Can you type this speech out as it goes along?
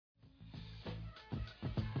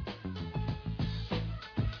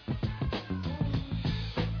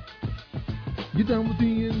Get down with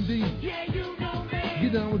D&D. Yeah, you know me.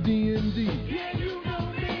 Get down with D&D. Yeah, you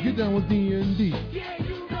know me. Get down with D&D. Yeah,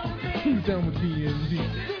 you know me. Who's down with D&D?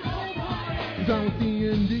 This whole party. Get down with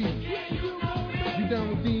D&D. Yeah, you know me. Get down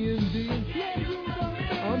with D&D. Yeah, you know me.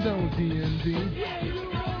 I'm down with D&D. Yeah, you know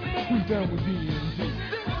me. Who's down with D&D?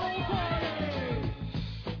 This whole party.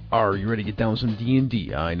 Are you ready to get down with some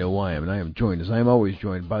D&D? I know I am, and I am joined, as I am always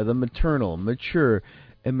joined, by the maternal, mature,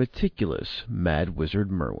 and meticulous Mad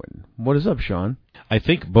Wizard Merwin. What is up, Sean? I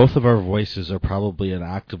think both of our voices are probably an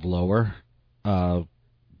octave lower than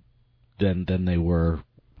they were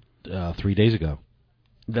 3 days ago.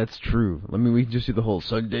 That's true. We can just do the whole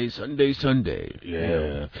Sunday.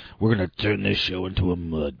 Yeah. We're going to turn this show into a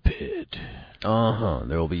mud pit. Uh-huh.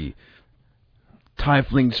 There will be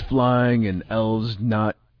tieflings flying and elves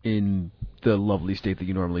not in the lovely state that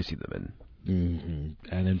you normally see them in.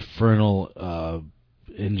 Mm-hmm. And infernal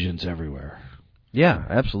engines everywhere. Yeah,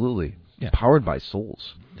 absolutely. Yeah. Powered by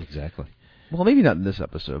souls. Exactly. Well, maybe not in this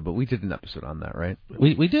episode, but we did an episode on that, right?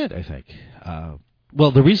 We did, I think.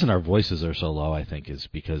 Well, the reason our voices are so low, I think, is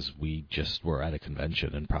because we just were at a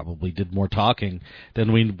convention and probably did more talking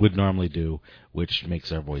than we would normally do, which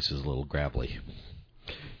makes our voices a little gravelly.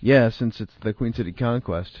 Yeah, since it's the Queen City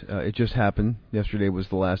Conquest, it just happened. Yesterday was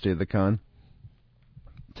the last day of the con.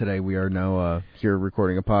 Today we are now here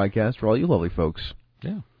recording a podcast for all you lovely folks.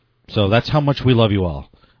 Yeah. So that's how much we love you all.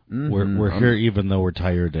 Mm-hmm. We're here even though we're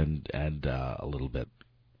tired and a little bit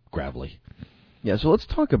gravelly. Yeah, so let's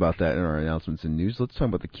talk about that in our announcements and news. Let's talk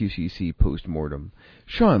about the QCC post-mortem.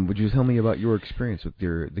 Sean, would you tell me about your experience with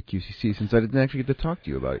the QCC, since I didn't actually get to talk to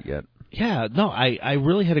you about it yet? Yeah, no, I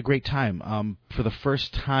really had a great time. For the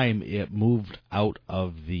first time, it moved out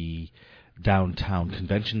of the downtown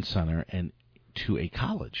convention center and to a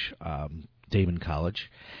college, Damon College,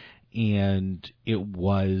 and it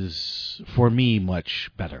was, for me, much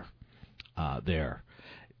better there.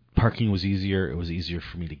 Parking was easier. It was easier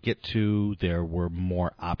for me to get to. There were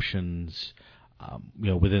more options,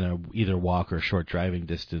 within either walk or short driving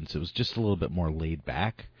distance. It was just a little bit more laid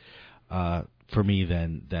back for me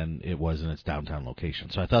than it was in its downtown location.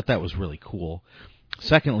 So I thought that was really cool.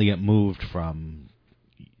 Secondly, it moved from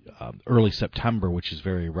early September, which is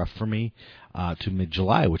very rough for me, to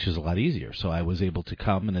mid-July, which is a lot easier. So I was able to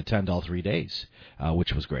come and attend all 3 days,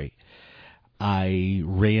 which was great. I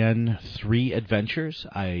ran 3 adventures.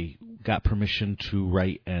 I got permission to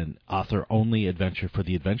write an author-only adventure for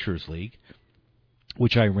the Adventurers League,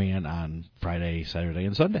 which I ran on Friday, Saturday,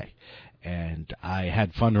 and Sunday. And I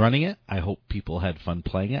had fun running it. I hope people had fun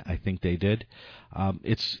playing it. I think they did.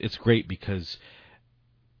 It's great because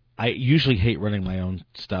I usually hate running my own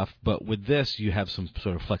stuff, but with this you have some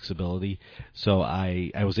sort of flexibility. So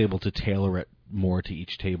I was able to tailor it more to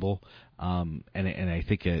each table, and I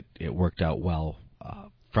think it worked out well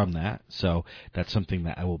from that. So that's something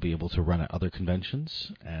that I will be able to run at other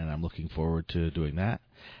conventions, and I'm looking forward to doing that.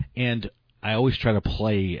 And I always try to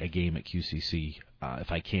play a game at QCC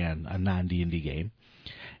if I can, a non-D&D game.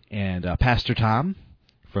 And Pastor Tom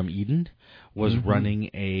from Eden was running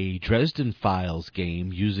a Dresden Files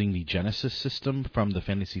game using the Genesis system from the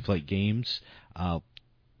Fantasy Flight games,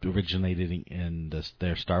 originated in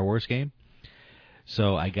their Star Wars game.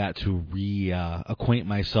 So I got to acquaint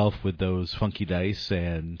myself with those funky dice,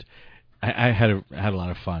 and I had a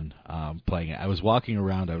lot of fun playing it. I was walking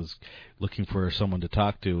around. I was looking for someone to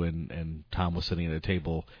talk to, and Tom was sitting at a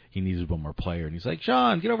table. He needed one more player, and he's like,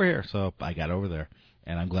 "Sean, get over here." So I got over there,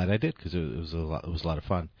 and I'm glad I did because it was a lot of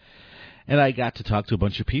fun. And I got to talk to a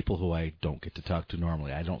bunch of people who I don't get to talk to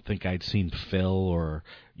normally. I don't think I'd seen Phil or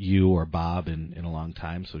you or Bob in a long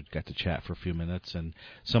time, so we got to chat for a few minutes. And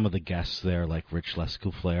some of the guests there, like Rich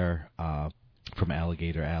Lescouflair from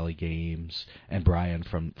Alligator Alley Games, and Brian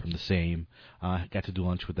from the same, got to do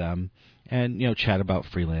lunch with them and chat about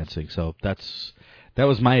freelancing. So that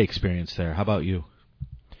was my experience there. How about you?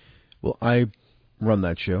 Well, I run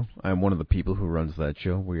that show. I'm one of the people who runs that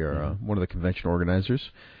show. We are one of the convention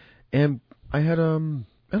organizers. And I had,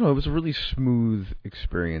 it was a really smooth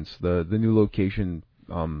experience. The new location,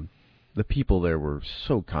 the people there were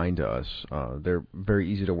so kind to us. They're very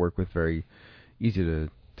easy to work with, very easy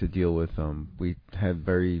to deal with. We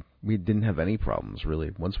didn't have any problems,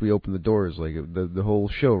 really. Once we opened the doors, like, the whole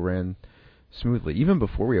show ran smoothly. Even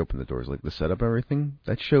before we opened the doors, like, the setup and everything,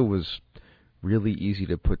 that show was really easy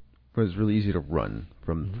to run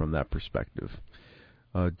from that perspective.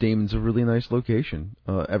 Damon's a really nice location.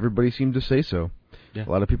 Everybody seemed to say so. Yeah.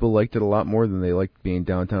 A lot of people liked it a lot more than they liked being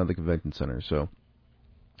downtown at the convention center. So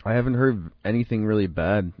I haven't heard anything really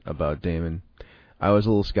bad about Damon. I was a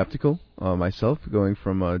little skeptical myself going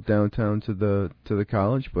from downtown to the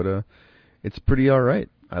college, but it's pretty all right.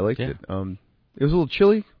 I liked it. It was a little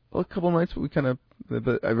chilly a couple of nights, but we kind of.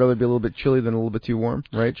 But I'd rather be a little bit chilly than a little bit too warm,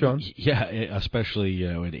 right, John? Yeah, especially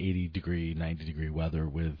in 80-degree, 90-degree weather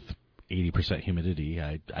with 80% humidity.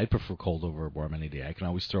 I prefer cold over warm any day. I can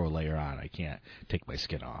always throw a layer on. I can't take my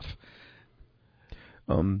skin off.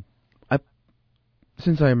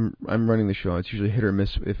 Since I'm running the show, it's usually hit or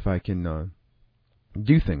miss if I can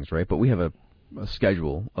do things right. But we have a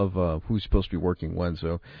schedule of who's supposed to be working when.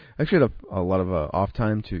 So I actually had a lot of off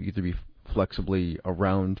time to either be flexibly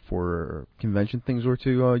around for convention things or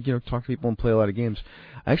to talk to people and play a lot of games.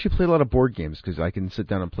 I actually play a lot of board games because I can sit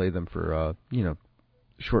down and play them for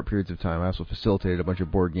short periods of time. I also facilitated a bunch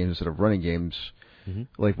of board games instead of running games,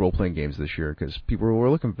 like role-playing games this year, because people were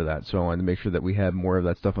looking for that. So I wanted to make sure that we had more of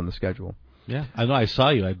that stuff on the schedule. Yeah, I know. I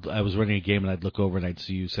saw you. I was running a game, and I'd look over and I'd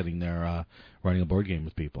see you sitting there running a board game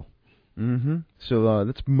with people. Mm-hmm. So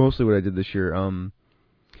that's mostly what I did this year.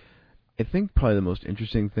 I think probably the most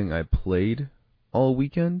interesting thing I played all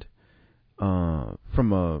weekend,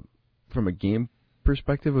 from a game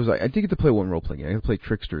perspective, was I did get to play one role playing game. I got to play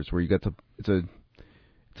Tricksters, where you got to it's a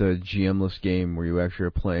GM-less game where you actually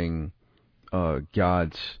are playing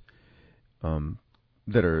gods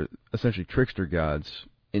that are essentially trickster gods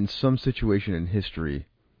in some situation in history.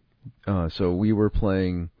 So we were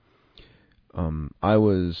playing. I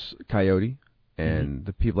was Coyote. And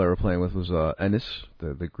the people I were playing with was Ennis,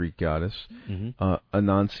 the Greek goddess,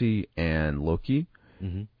 Anansi, and Loki.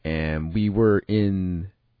 And we were in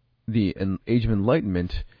the Age of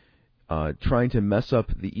Enlightenment, trying to mess up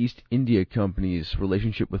the East India Company's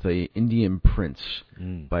relationship with a Indian prince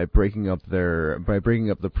by breaking up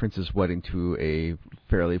the prince's wedding to a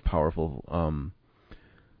fairly powerful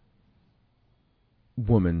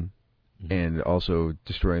woman. And also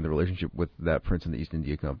destroying the relationship with that prince and the East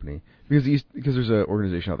India Company, because there's an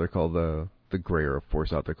organization out there called the Grey, or a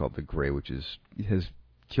force out there called the Grey, which has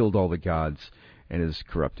killed all the gods and is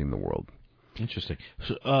corrupting the world. Interesting.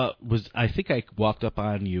 So, I think I walked up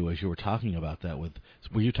on you as you were talking about that with.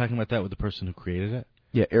 Were you talking about that with the person who created it?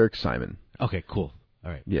 Yeah, Eric Simon. Okay, cool.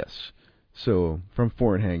 All right. Yes. So from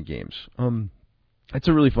Four in Hand Games. It's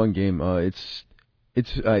a really fun game. I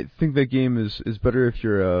think that game is better if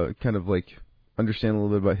you're kind of like understand a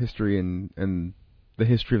little bit about history and the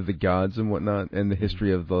history of the gods and whatnot, and the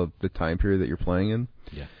history of the time period that you're playing in.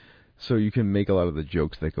 Yeah. So you can make a lot of the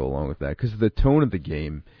jokes that go along with that, because the tone of the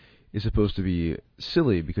game is supposed to be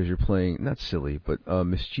silly because you're playing, not silly, but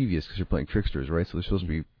mischievous because you're playing tricksters, right? So there's supposed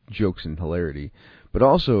to be jokes and hilarity. But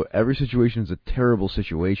also, every situation is a terrible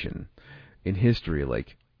situation in history.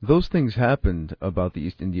 Like, those things happened about the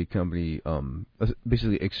East India Company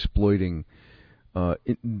basically exploiting the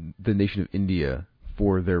nation of India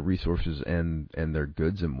for their resources and their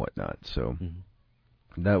goods and whatnot. So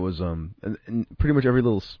that was and pretty much every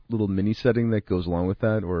little mini setting that goes along with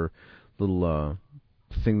that, or little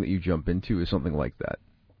thing that you jump into, is something like that.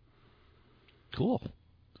 Cool.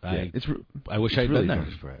 Yeah, I wish I'd really been there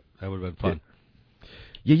fun. for it. That would have been fun.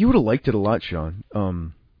 Yeah, you would have liked it a lot, Sean.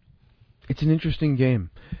 It's an interesting game.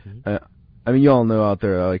 I mean, you all know out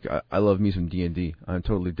there, like, I love me some D&D. I'm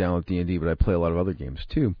totally down with D&D, but I play a lot of other games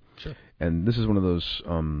too. Sure. And this is one of those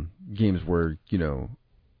games where,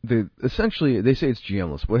 essentially they say it's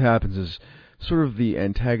GM-less. What happens is sort of the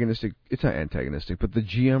antagonistic, it's not antagonistic, but the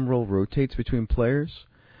GM role rotates between players,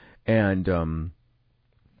 and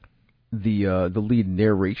the lead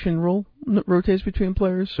narration role rotates between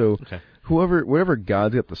players. So whatever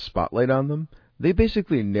god's got the spotlight on them, they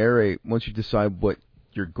basically narrate once you decide what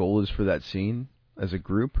your goal is for that scene as a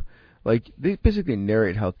group. Like, they basically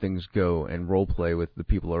narrate how things go and role play with the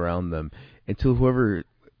people around them until whoever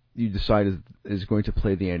you decide is going to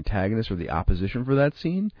play the antagonist or the opposition for that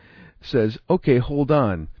scene says, okay, hold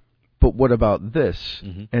on, but what about this?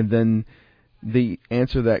 And then they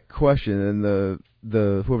answer that question, and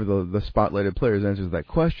whoever the spotlighted players answers that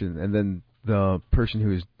question, and then the person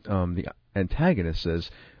who is the antagonist says,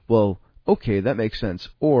 well, okay, that makes sense,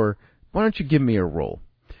 or why don't you give me a roll?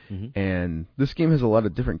 And this game has a lot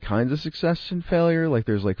of different kinds of success and failure. Like,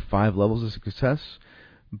 there's like 5 levels of success,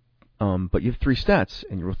 but you have 3 stats,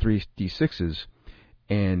 and you roll 3 d6s,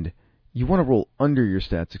 and you want to roll under your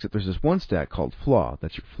stats, except there's this one stat called flaw.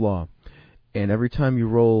 That's your flaw. And every time you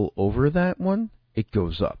roll over that one, it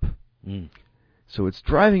goes up. So it's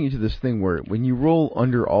driving you to this thing where when you roll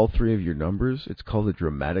under all 3 of your numbers, it's called a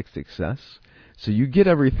dramatic success. So you get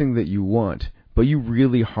everything that you want, but you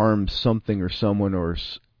really harm something or someone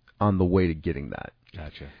on the way to getting that.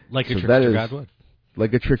 Gotcha. Like a So trickster god would.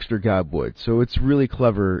 Like a trickster god would. So it's really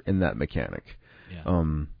clever in that mechanic. Yeah.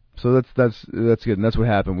 So that's good, and that's what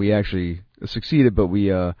happened. We actually succeeded, but we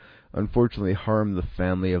unfortunately harmed the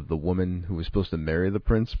family of the woman who was supposed to marry the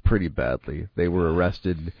prince pretty badly. They were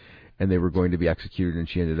arrested, and they were going to be executed, and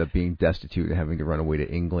she ended up being destitute and having to run away to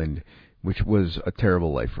England, which was a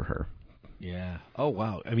terrible life for her. Yeah. Oh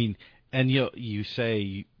wow. I mean, and you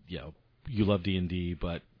say you love D&D,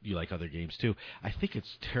 but you like other games too. I think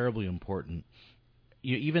it's terribly important.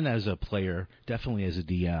 Even as a player, definitely as a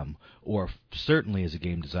DM, or certainly as a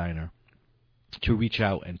game designer, to reach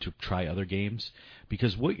out and to try other games,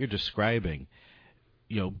 because what you're describing,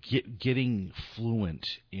 getting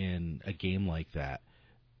fluent in a game like that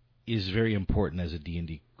is very important as a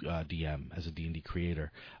D&D DM, as a D&D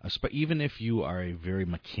creator. But even if you are a very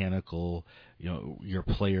mechanical, your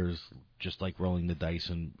players just like rolling the dice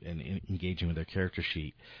and engaging with their character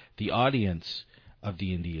sheet, the audience of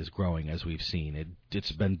D&D is growing, as we've seen.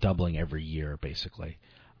 It's been doubling every year, basically,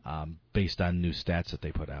 based on new stats that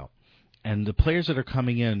they put out. And the players that are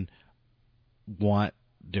coming in want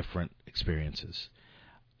different experiences.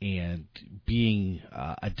 And being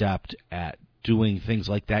adept at doing things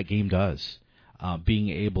like that game does, being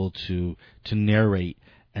able to narrate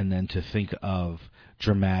and then to think of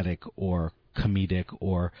dramatic or comedic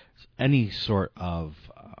or any sort of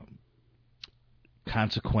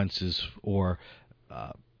consequences or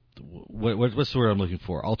what's the word I'm looking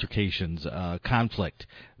for? Altercations, conflict,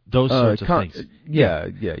 those sorts of things. Yeah,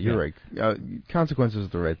 you're right. Consequences is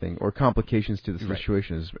the right thing, or complications to the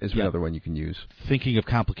situation is another one you can use. Thinking of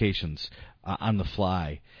complications on the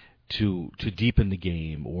fly to deepen the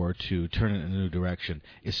game or to turn it in a new direction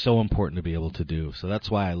is so important to be able to do. So that's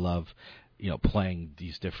why I love playing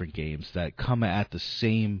these different games that come at the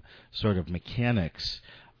same sort of mechanics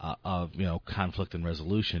of conflict and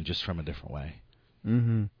resolution, just from a different way.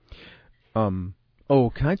 Mm-hmm.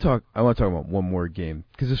 Can I talk? I want to talk about one more game,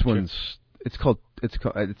 because this one's it's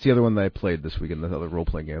the other one that I played this weekend, the other role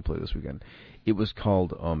playing game I played this weekend. It was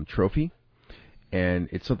called Trophy, and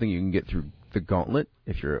it's something you can get through the Gauntlet.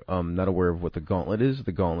 If you're not aware of what the Gauntlet is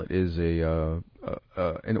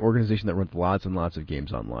an organization that runs lots and lots of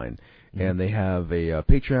games online, and they have a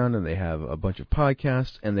Patreon, and they have a bunch of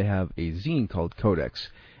podcasts, and they have a zine called Codex.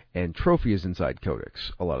 And Trophy is inside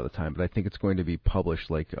Codex a lot of the time, but I think it's going to be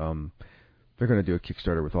published like they're going to do a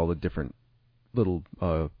Kickstarter with all the different little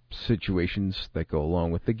situations that go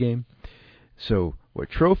along with the game. So what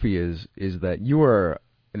Trophy is that you are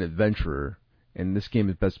an adventurer, and this game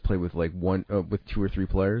is best played with like with 2 or 3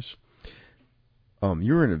 players.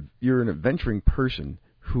 You're an adventuring person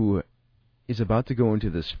who is about to go into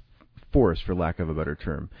this forest, for lack of a better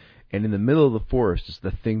term. And in the middle of the forest is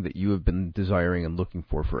the thing that you have been desiring and looking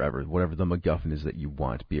for forever, whatever the MacGuffin is that you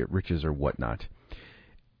want, be it riches or whatnot.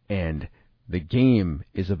 And the game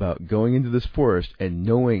is about going into this forest and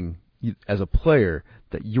knowing, as a player,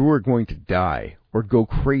 that you are going to die or go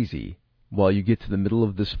crazy while you get to the middle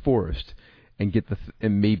of this forest and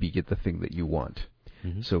maybe get the thing that you want.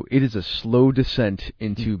 Mm-hmm. So it is a slow descent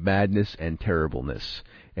into madness and terribleness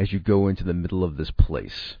as you go into the middle of this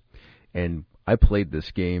place. And I played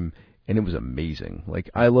this game, and it was amazing.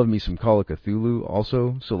 Like, I love me some Call of Cthulhu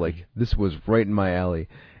also, so, like, this was right in my alley.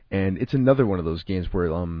 And it's another one of those games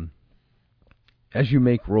where, as you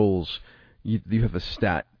make rolls, you have a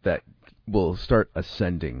stat that will start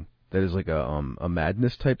ascending. That is like a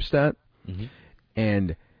madness type stat. Mm-hmm.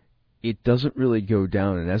 And it doesn't really go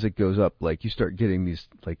down, and as it goes up, like, you start getting these,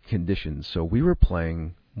 like, conditions. So we were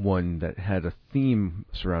playing one that had a theme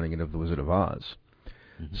surrounding it of The Wizard of Oz.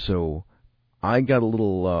 Mm-hmm. So I got a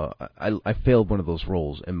little, I failed one of those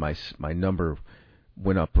rolls, and my number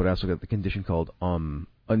went up, but I also got the condition called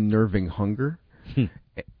unnerving hunger.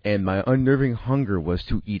 And my unnerving hunger was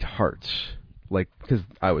to eat hearts, like, because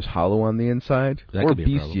I was hollow on the inside, that or could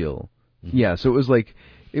be bestial. Mm-hmm. Yeah, so it was like,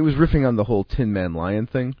 it was riffing on the whole Tin Man Lion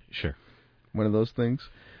thing. Sure. One of those things.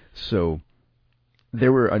 So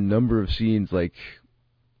there were a number of scenes, like,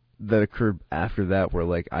 that occurred after that where,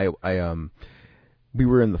 like, we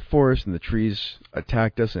were in the forest and the trees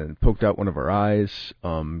attacked us and poked out one of our eyes,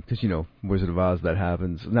 because, Wizard of Oz, that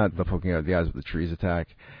happens. Not the poking out of the eyes, but the trees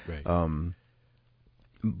attack. Right.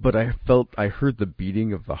 But I heard the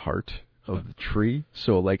beating of the heart of the tree,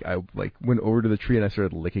 so, like, I went over to the tree and I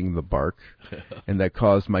started licking the bark, and that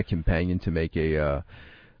caused my companion to make a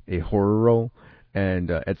horror roll.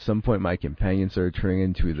 And at some point, my companion started turning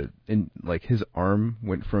into his arm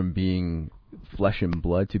went from being flesh and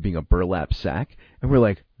blood to being a burlap sack, and we're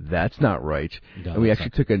like, that's not right. No, and we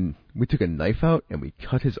actually took a knife out and we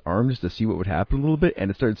cut his arm just to see what would happen a little bit,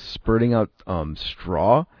 and it started spurting out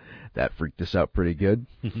straw. That freaked us out pretty good.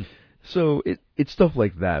 So it's stuff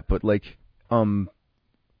like that, but like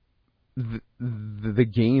the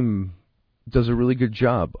game does a really good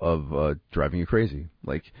job of driving you crazy.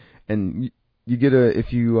 Like, and you get a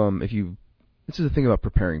if you this is the thing about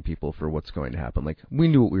preparing people for what's going to happen. Like, we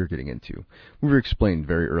knew what we were getting into. We were explained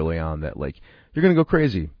very early on that, like, you're going to go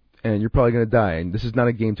crazy, and you're probably going to die, and this is not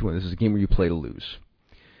a game to win. This is a game where you play to lose.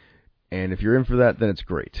 And if you're in for that, then it's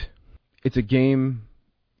great. It's a game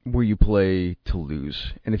where you play to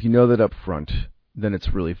lose. And if you know that up front, then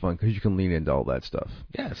it's really fun, because you can lean into all that stuff.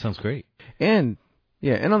 Yeah, it sounds great. And,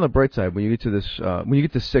 yeah, and on the bright side, when you get to this, when you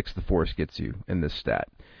get to 6, the force gets you in this stat.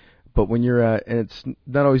 But when you're at, and it's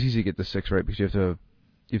not always easy to get to 6, right? Because you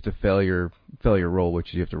have to fail your roll,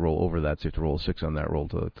 which you have to roll over that, so you have to roll a 6 on that roll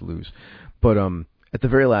to lose. But at the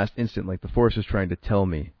very last instant, like, the force is trying to tell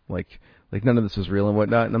me, like none of this is real and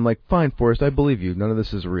whatnot, and I'm like, fine, Forrest, I believe you. None of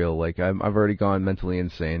this is real. Like, I've already gone mentally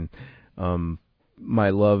insane. My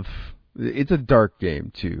love, it's a dark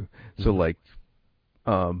game too. So like,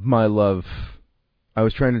 my love, I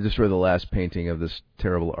was trying to destroy the last painting of this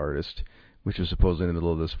terrible artist, which was supposedly in the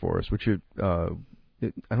middle of this forest, which I don't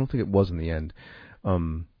think it was in the end,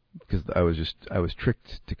 because I was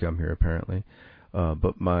tricked to come here apparently.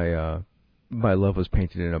 But my love was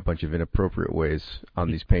painted in a bunch of inappropriate ways on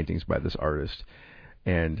these paintings by this artist,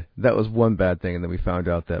 and that was one bad thing. And then we found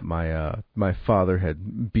out that my father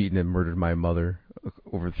had beaten and murdered my mother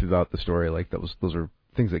over throughout the story. Like, those are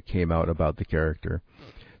things that came out about the character.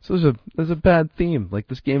 So there's a bad theme. Like,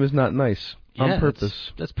 this game is not nice on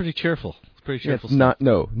purpose. That's pretty cheerful. It's pretty cheerful. It's not.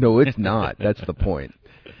 No, it's not. That's the point.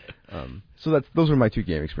 So those are my 2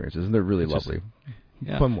 game experiences, and they're really lovely,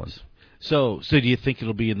 fun ones. So do you think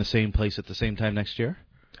it'll be in the same place at the same time next year?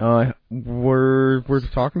 We're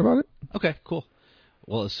talking about it. Okay, cool.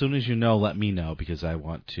 Well, as soon as you know, let me know, because I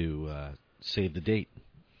want to save the date.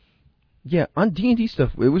 Yeah, on D&D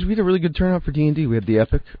stuff, we had a really good turnout for D&D. We had the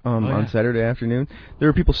Epic on Saturday afternoon. There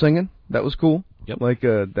were people singing. That was cool. Yep. Like,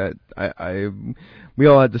 we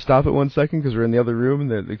all had to stop at 1 second because we're in the other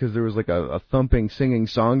room, and because there was like a thumping, singing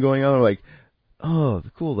song going on. We're like, oh,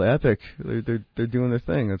 cool, the Epic. They're doing their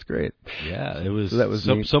thing. That's great. Yeah, it was. So that was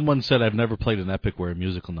neat. Someone said I've never played an Epic where a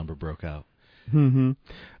musical number broke out.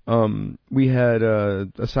 Mm-hmm. We had,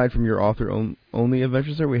 aside from your author-only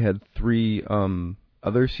adventures there, we had 3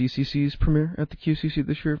 other CCCs premiere at the QCC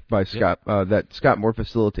this year by Scott, that Scott Moore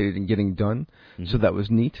facilitated in getting done. Mm-hmm. So that was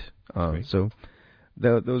neat. So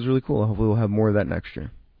that was really cool. Hopefully we'll have more of that next year.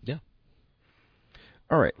 Yeah.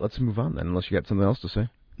 All right, let's move on then, unless you got something else to say.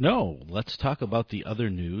 No, let's talk about the other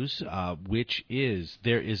news, which is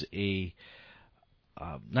there is a,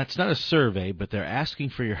 that's not a survey, but they're asking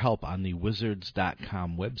for your help on the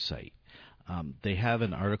Wizards.com website. They have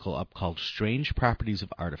an article up called Strange Properties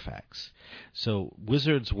of Artifacts. So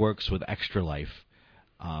Wizards works with Extra Life,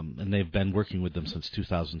 and they've been working with them since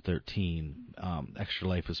 2013. Extra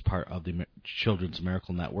Life is part of the Children's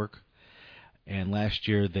Miracle Network. And last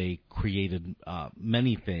year they created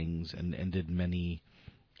many things and did many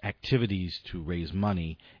activities to raise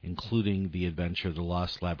money, including the adventure The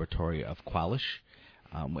Lost Laboratory of Qualish,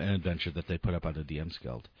 an adventure that they put up on the DM's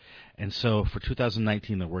Guild. And so for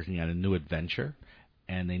 2019, they're working on a new adventure,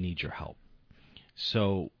 and they need your help.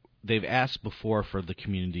 So they've asked before for the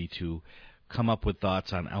community to come up with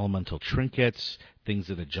thoughts on elemental trinkets, things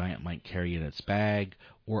that a giant might carry in its bag,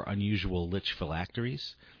 or unusual lich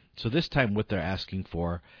phylacteries. So this time what they're asking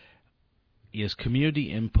for is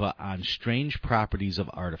community input on strange properties of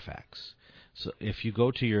artifacts. So if you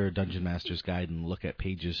go to your Dungeon Master's Guide and look at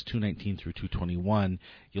pages 219 through 221,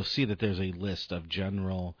 you'll see that there's a list of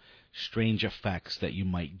general strange effects that you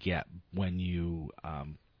might get when you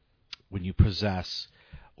possess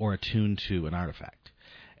or attune to an artifact.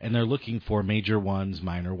 And they're looking for major ones,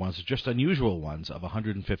 minor ones, just unusual ones of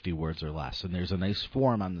 150 words or less. And there's a nice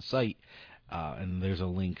form on the site, and there's a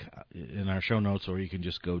link in our show notes, or you can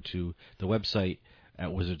just go to the website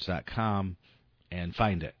at wizards.com and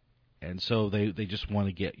find it. And so they just want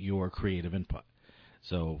to get your creative input.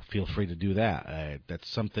 So feel free to do that. That's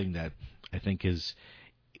something that I think is,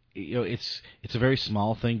 it's a very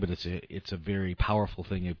small thing, but it's a very powerful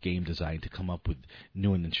thing of game design to come up with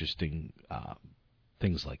new and interesting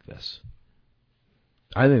things like this.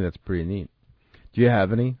 I think that's pretty neat. Do you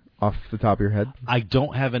have any off the top of your head? I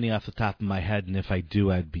don't have any off the top of my head, and if I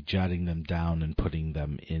do, I'd be jotting them down and putting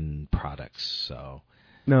them in products. So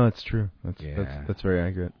no, that's true. That's very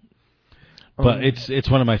accurate. But it's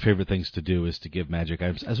one of my favorite things to do is to give magic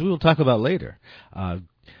items, as we will talk about later.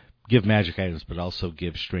 Give magic items, but also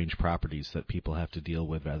give strange properties that people have to deal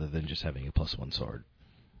with rather than just having a +1 sword.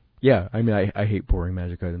 Yeah, I mean, I hate boring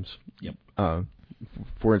magic items. Yep.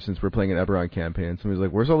 For instance, we're playing an Eberron campaign, and somebody's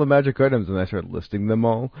like, where's all the magic items? And I start listing them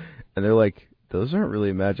all, and they're like, those aren't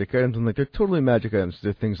really magic items. I'm like, they're totally magic items.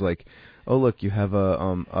 They're things like oh look, you have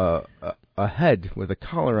a head with a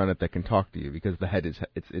collar on it that can talk to you because the head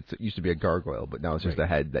it used to be a gargoyle, but now it's just Right. a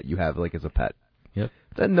head that you have like as a pet. Yep.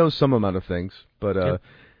 That knows some amount of things, but Yep.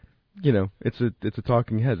 you know, it's a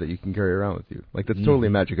talking head that you can carry around with you. Like that's totally a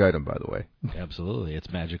Mhm. magic item, by the way. Absolutely.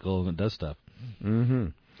 It's magical and it does stuff.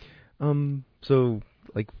 Mm-hmm. So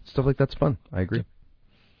like stuff like that's fun. I agree.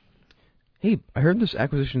 Hey, I heard this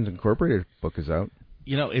Acquisitions Incorporated book is out.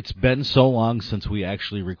 You know, it's been so long since we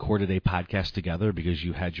actually recorded a podcast together because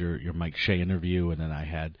you had your Mike Shea interview and then I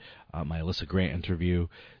had my Alyssa Grant interview.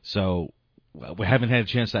 So we haven't had a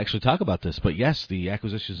chance to actually talk about this. But yes, the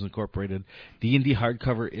Acquisitions Incorporated D&D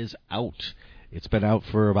hardcover is out. It's been out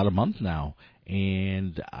for about a month now,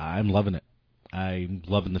 and I'm loving it. I'm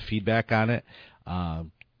loving the feedback on it.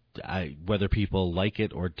 Whether people like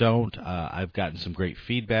it or don't, I've gotten some great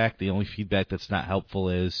feedback. The only feedback that's not helpful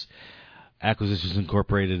is Acquisitions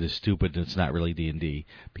Incorporated is stupid and it's not really D&D,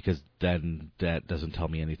 because then that doesn't tell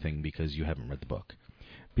me anything because you haven't read the book.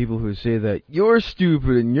 People who say that you're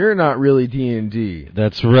stupid and you're not really D&D.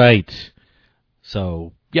 That's right.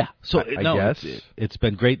 So yeah, so I no, guess it's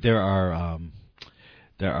been great. There are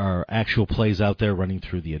actual plays out there running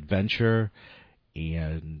through the adventure,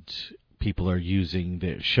 and people are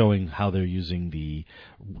showing how they're using the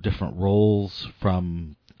different roles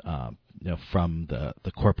from from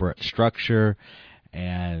the corporate structure,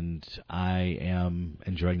 and I am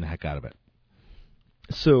enjoying the heck out of it.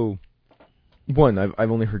 So, one,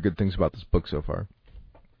 I've only heard good things about this book so far.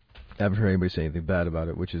 I haven't heard anybody say anything bad about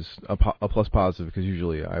it, which is a plus positive, because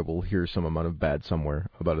usually I will hear some amount of bad somewhere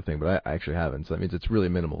about a thing, but I actually haven't, so that means it's really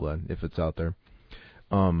minimal then, if it's out there.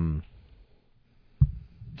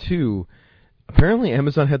 Two, apparently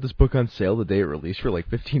Amazon had this book on sale the day it released for like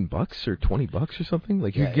 $15 or $20 or something.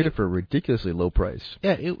 Like you Yeah, could get it for a ridiculously low price.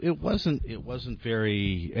 Yeah, it wasn't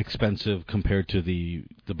very expensive compared to the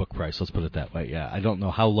book price. Let's put it that way. Yeah, I don't know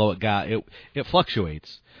how low it got. It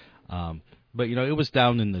fluctuates, but you know it was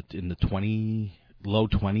down in the low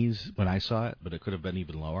 20s when I saw it, but it could have been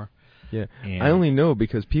even lower. Yeah, And I only know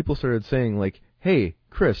because people started saying like, "Hey,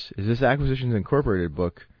 Chris, is this Acquisitions Incorporated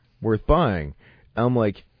book worth buying?" And I'm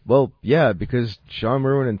like, "Well, yeah, because Sean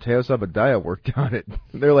Merwin and Teos Abadiah worked on it."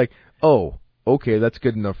 They're like, "Oh, okay, that's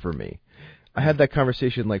good enough for me." I had that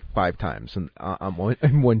conversation like 5 times in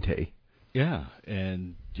one day. Yeah,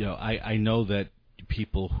 and you know I know that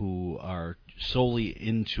people who are solely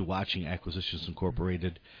into watching Acquisitions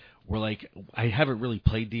Incorporated were like, I haven't really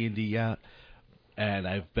played D&D yet, and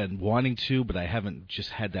I've been wanting to, but I haven't just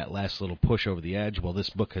had that last little push over the edge. Well,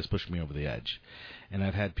 this book has pushed me over the edge, and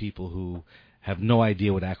I've had people who have no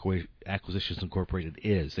idea what Acquisitions Incorporated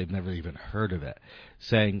is. They've never even heard of it,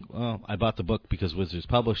 saying, well, I bought the book because Wizards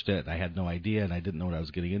published it, and I had no idea, and I didn't know what I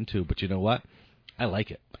was getting into, but you know what? I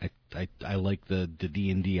like it. I like the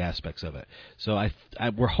D&D aspects of it. So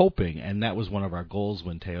we're hoping, and that was one of our goals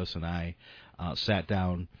when Teos and I sat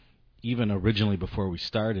down, even originally before we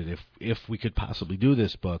started, if we could possibly do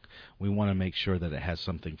this book, we want to make sure that it has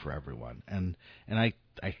something for everyone. And I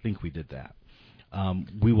think we did that.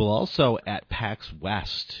 We will also, at PAX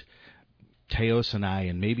West, Teos and I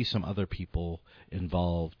and maybe some other people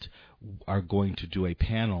involved are going to do a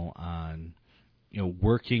panel on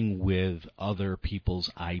working with other people's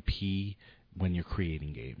IP when you're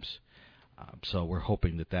creating games. So we're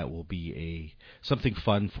hoping that will be something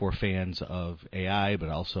fun for fans of AI, but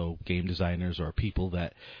also game designers or people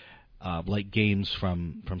that like games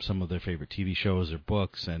from some of their favorite TV shows or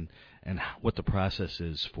books, and what the process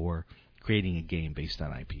is for creating a game based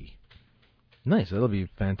on IP. Nice, that'll be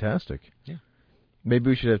fantastic. Yeah.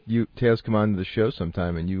 Maybe we should have Teos come on to the show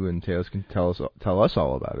sometime, and you and Teos can tell us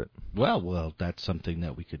all about it. Well, that's something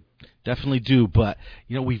that we could definitely do. But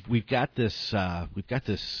we've got this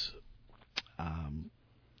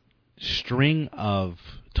string of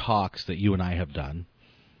talks that you and I have done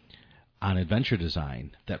on adventure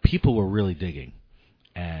design that people were really digging,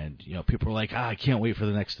 and people were like, I can't wait for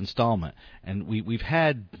the next installment. And we've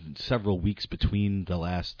had several weeks between the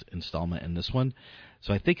last installment and this one,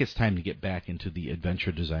 so I think it's time to get back into the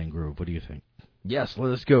adventure design groove. What do you think? Yes,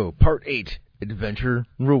 let us go. Part 8, Adventure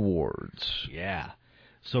Rewards. Yeah.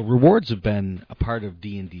 So rewards have been a part of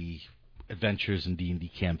D&D adventures and D&D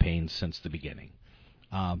campaigns since the beginning.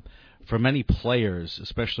 For many players,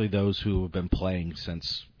 especially those who have been playing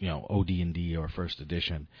since OD&D or First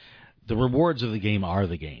Edition, the rewards of the game are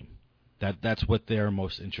the game. That's what they're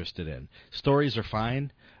most interested in. Stories are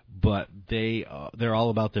fine, but they're all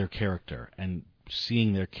about their character and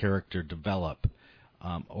seeing their character develop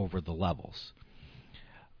over the levels.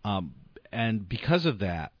 And because of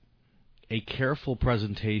that, a careful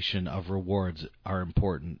presentation of rewards are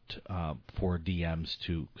important for DMs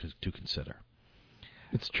to consider.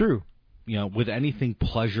 It's true. With anything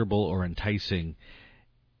pleasurable or enticing,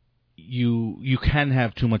 you can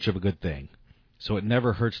have too much of a good thing. So it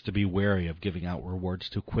never hurts to be wary of giving out rewards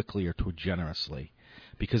too quickly or too generously,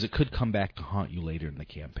 because it could come back to haunt you later in the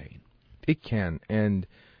campaign. It can, and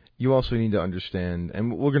you also need to understand,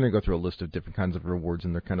 and we're going to go through a list of different kinds of rewards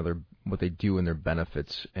and their what they do and their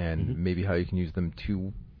benefits, and maybe how you can use them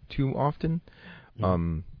too often,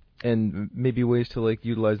 and maybe ways to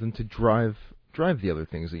utilize them to drive the other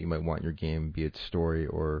things that you might want in your game, be it story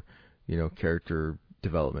or character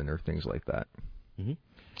development or things like that. Mm-hmm.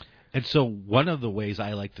 And so one of the ways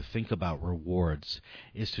I like to think about rewards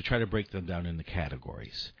is to try to break them down into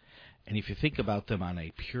categories. And if you think about them on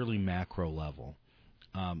a purely macro level,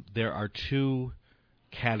 there are two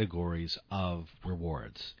categories of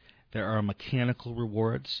rewards. There are mechanical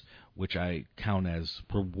rewards, which I count as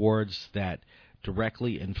rewards that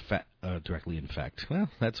directly infect. Well,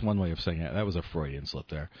 that's one way of saying it. That was a Freudian slip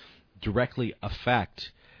there. Directly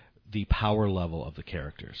affect the power level of the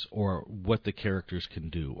characters, or what the characters can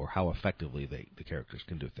do, or how effectively the characters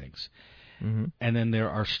can do things. Mm-hmm. And then there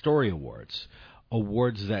are story awards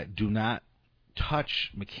that do not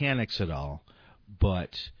touch mechanics at all,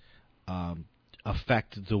 but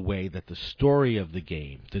affect the way that the story of the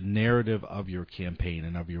game, the narrative of your campaign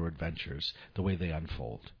and of your adventures, the way they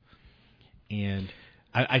unfold. And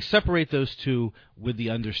I separate those two with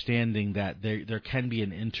the understanding that there can be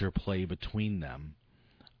an interplay between them.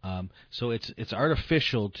 So it's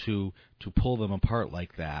artificial to pull them apart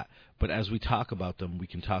like that, but as we talk about them, we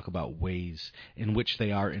can talk about ways in which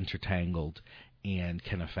they are intertangled and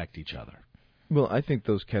can affect each other. Well, I think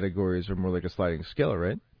those categories are more like a sliding scale,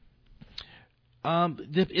 right?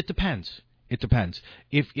 It depends. It depends.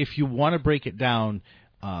 If you want to break it down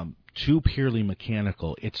too purely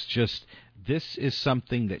mechanical, it's just this is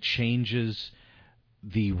something that changes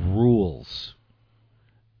the rules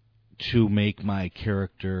to make my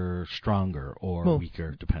character stronger or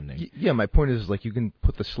weaker, depending. Yeah, my point is you can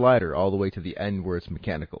put the slider all the way to the end where it's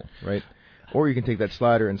mechanical, right? Or you can take that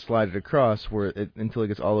slider and slide it across until it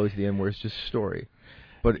gets all the way to the end where it's just story.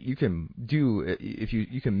 But you can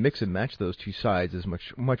you can mix and match those two sides as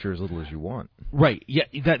much or as little as you want. Right. Yeah,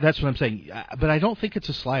 that's what I'm saying. But I don't think it's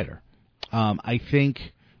a slider. I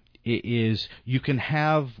think it is. You can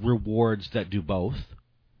have rewards that do both.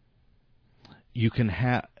 You can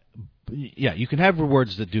have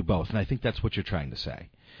rewards that do both, and I think that's what you're trying to say.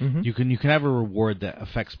 Mm-hmm. You can have a reward that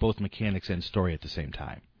affects both mechanics and story at the same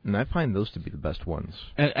time. And I find those to be the best ones.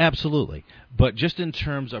 Absolutely. But just in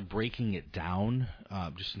terms of breaking it down,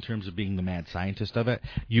 just in terms of being the mad scientist of it,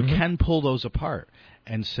 you can pull those apart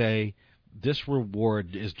and say, this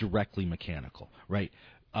reward is directly mechanical, right?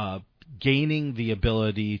 Gaining the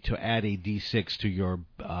ability to add a D6 to your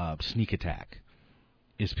sneak attack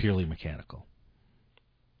is purely mechanical.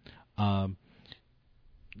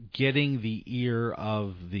 Getting the ear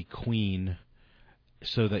of the queen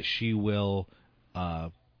so that she will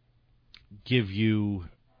give you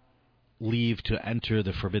leave to enter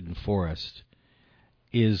the Forbidden Forest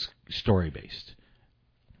is story-based.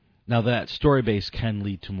 Now, that story-based can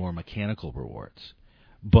lead to more mechanical rewards,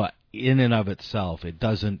 but in and of itself, it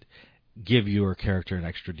doesn't give your character an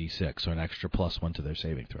extra D6 or an extra +1 to their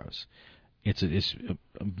saving throws. It's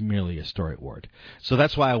merely a story reward. So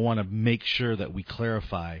that's why I want to make sure that we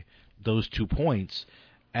clarify those 2 points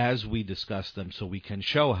as we discuss them so we can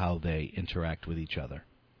show how they interact with each other.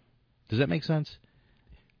 Does that make sense?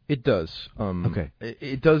 It does. Okay.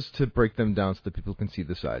 It does to break them down so that people can see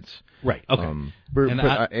the sides. Right. Okay.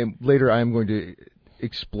 And later I am going to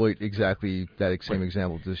exploit exactly that same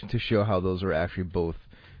example to show how those are actually both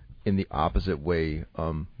in the opposite way,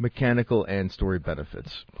 mechanical and story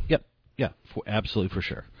benefits. Yep. Yeah, absolutely, for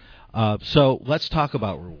sure. So let's talk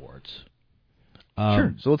about rewards.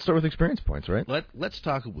 Sure. So let's start with experience points, right? Let's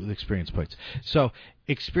talk with experience points. So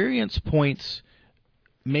experience points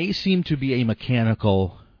may seem to be a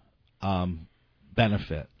mechanical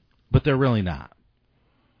benefit, but they're really not.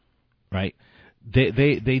 Right?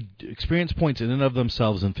 They experience points in and of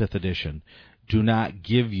themselves in 5th edition do not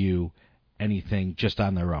give you anything just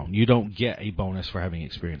on their own. You don't get a bonus for having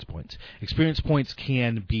experience points. Experience points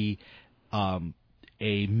can be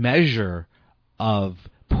a measure of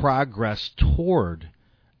progress toward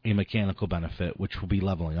a mechanical benefit, which will be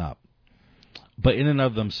leveling up. But in and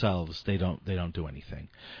of themselves, they don't do anything,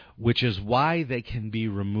 which is why they can be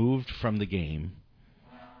removed from the game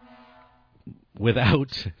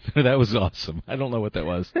without that was awesome. I don't know what that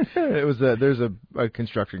was. It was there's a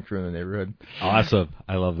construction crew in the neighborhood. Awesome.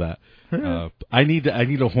 I love that. I need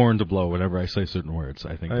a horn to blow whenever I say certain words.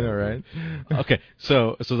 I think. I know, right? Okay,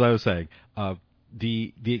 so as I was saying,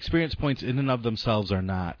 the experience points in and of themselves are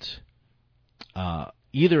not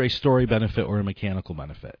either a story benefit or a mechanical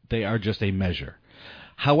benefit. They are just a measure.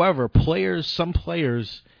 However, some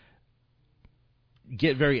players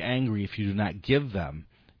get very angry if you do not give them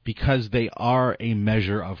because they are a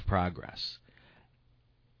measure of progress.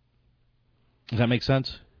 Does that make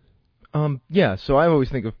sense? Yeah, so I always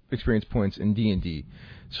think of experience points in D&D.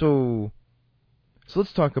 So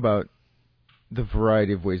let's talk about the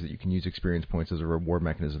variety of ways that you can use experience points as a reward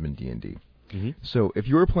mechanism in D&D. Mm-hmm. So if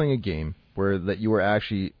you were playing a game where that you were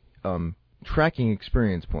actually tracking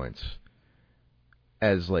experience points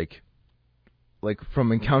as like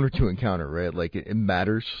from encounter to encounter, right? Like it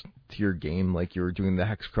matters to your game, like you're doing the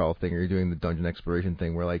hex crawl thing or you're doing the dungeon exploration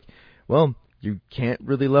thing where like, well, you can't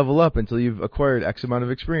really level up until you've acquired X amount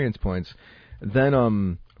of experience points. Then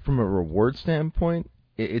from a reward standpoint,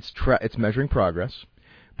 it's measuring progress,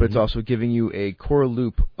 but it's also giving you a core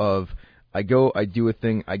loop of I do a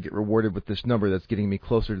thing, I get rewarded with this number that's getting me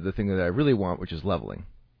closer to the thing that I really want, which is leveling.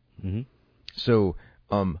 Mm-hmm. So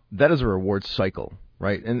that is a reward cycle,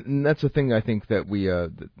 right? And that's a thing I think that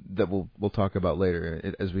we'll talk about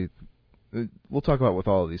later as we'll talk about with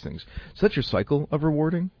all of these things. So that's your cycle of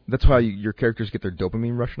rewarding. That's how your characters get their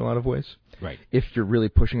dopamine rush in a lot of ways. Right. If you're really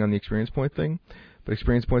pushing on the experience point thing, but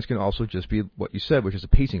experience points can also just be what you said, which is a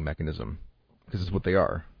pacing mechanism, because it's what they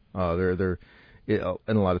are. And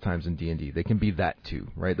a lot of times in D&D, they can be that too,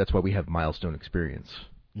 right? That's why we have milestone experience,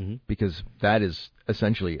 because that is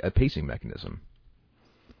essentially a pacing mechanism,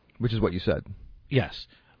 which is what you said. Yes.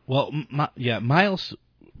 Well, Miles.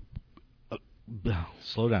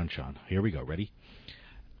 Slow down, Sean. Here we go. Ready?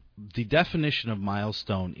 The definition of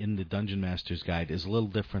milestone in the Dungeon Master's Guide is a little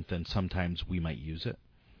different than sometimes we might use it.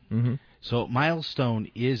 Mm-hmm. So milestone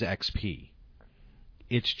is XP.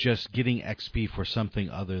 It's just getting XP for something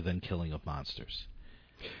other than killing of monsters.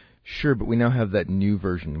 Sure, but we now have that new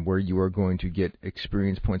version where you are going to get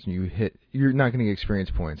experience points when you hit. You're not going to get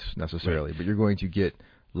experience points necessarily, but you're going to get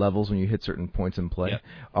levels when you hit certain points in play. Yep.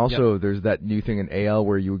 Also, there's that new thing in AL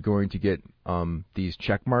where you're going to get these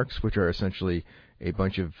check marks, which are essentially a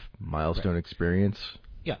bunch of milestone experience.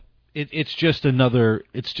 Yeah, it's just another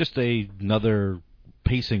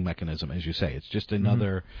pacing mechanism, as you say. It's just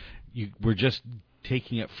another. We're just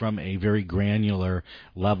taking it from a very granular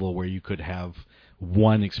level where you could have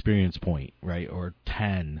one experience point, right, or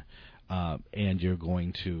 10, and you're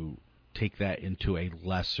going to take that into a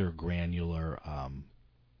lesser granular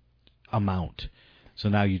amount. So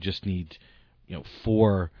now you just need,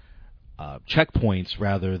 4 checkpoints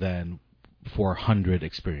rather than 400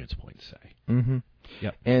 experience points, say. Mm-hmm.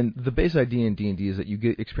 Yep. And the base idea in D&D is that you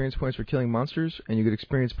get experience points for killing monsters, and you get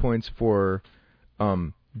experience points for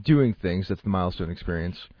doing things. That's the milestone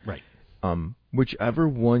experience. Right. Whichever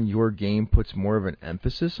one your game puts more of an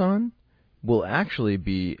emphasis on will actually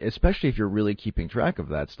be, especially if you're really keeping track of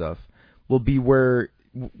that stuff, will be where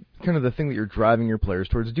kind of the thing that you're driving your players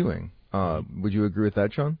towards doing. Would you agree with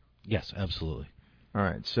that, Sean? Yes, absolutely. All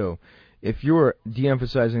right. So if you're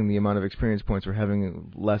de-emphasizing the amount of experience points or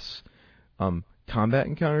having less combat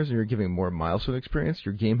encounters and you're giving more milestone experience,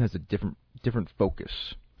 your game has a different focus.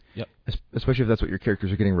 Yep. Especially if that's what your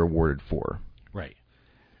characters are getting rewarded for. Right.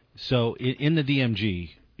 So in the DMG,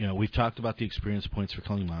 we've talked about the experience points for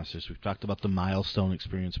killing monsters. We've talked about the milestone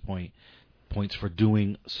experience points for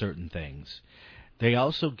doing certain things. They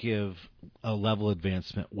also give a level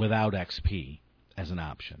advancement without XP as an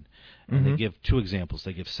option. And they give 2 examples.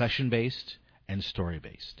 They give session-based and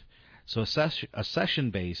story-based. So a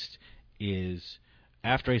session-based is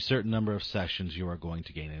after a certain number of sessions, you are going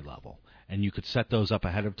to gain a level. And you could set those up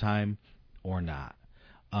ahead of time or not.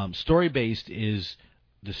 Story-based is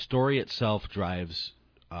the story itself drives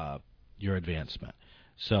your advancement.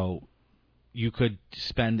 So you could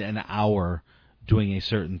spend an hour doing a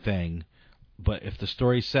certain thing, but if the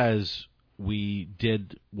story says we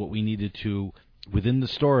did what we needed to within the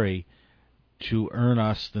story to earn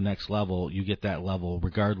us the next level, you get that level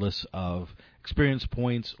regardless of experience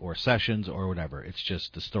points or sessions or whatever. It's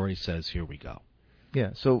just the story says, here we go.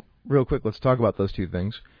 Yeah, so real quick, let's talk about those 2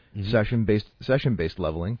 things. Session-based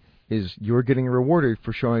leveling is you're getting rewarded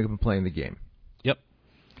for showing up and playing the game. Yep.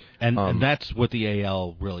 And that's what the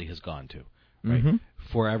AL really has gone to. Right?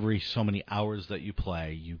 For every so many hours that you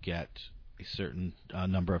play, you get a certain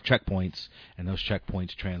number of checkpoints, and those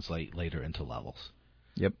checkpoints translate later into levels.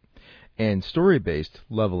 Yep. And story-based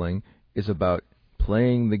leveling is about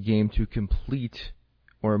playing the game to complete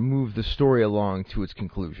or move the story along to its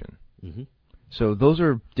conclusion. Mm-hmm. So those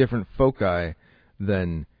are different foci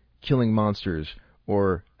than killing monsters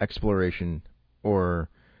or exploration or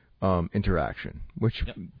interaction.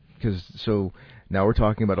 So now we're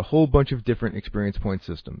talking about a whole bunch of different experience point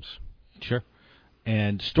systems. Sure.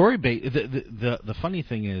 And story based. The funny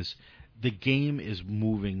thing is, the game is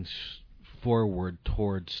moving forward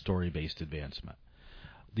towards story based advancement.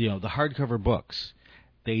 The hardcover books,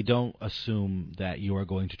 they don't assume that you are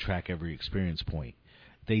going to track every experience point.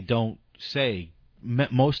 They don't say,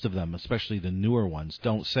 most of them, especially the newer ones,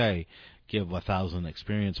 don't say give 1,000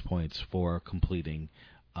 experience points for completing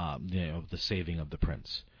the saving of the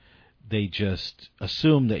prince. They just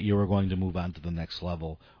assume that you are going to move on to the next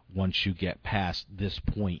level once you get past this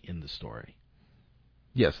point in the story.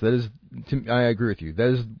 Yes, that is. I agree with you. That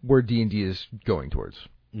is where D&D is going towards.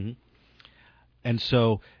 Mm-hmm. And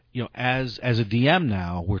so, as a DM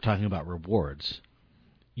now, we're talking about rewards.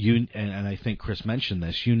 And I think Chris mentioned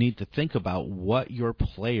this. You need to think about what your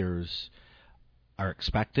players are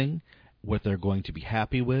expecting, what they're going to be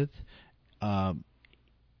happy with,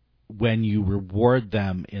 when you reward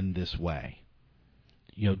them in this way.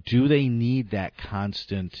 Do they need that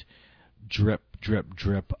constant drip, drip,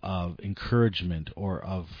 drip of encouragement or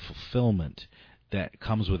of fulfillment that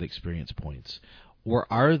comes with experience points? Or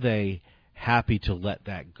are they happy to let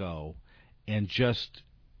that go and just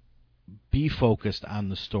be focused on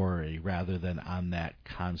the story rather than on that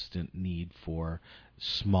constant need for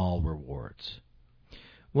small rewards?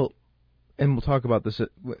 Well, and we'll talk about this.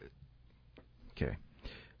 Okay.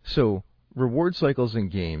 So, reward cycles in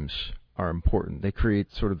games are important. They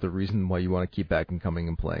create sort of the reason why you want to keep back and coming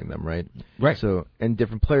and playing them, right? Right. So, and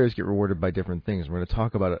different players get rewarded by different things. We're going to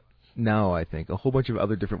talk about it now, I think, a whole bunch of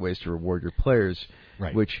other different ways to reward your players,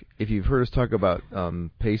 Right. which, if you've heard us talk about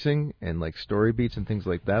pacing and, like, story beats and things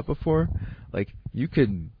like that before, like, you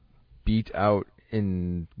could beat out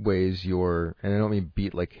in ways and I don't mean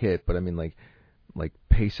beat like hit, but I mean, like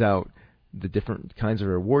pace out the different kinds of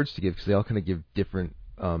rewards to give, because they all kind of give different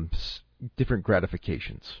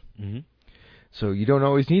gratifications. Mm-hmm. So you don't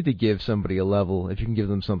always need to give somebody a level if you can give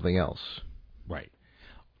them something else. Right.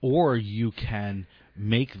 Or you can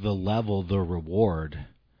make the level the reward,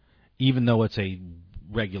 even though it's a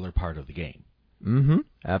regular part of the game. Mm-hmm.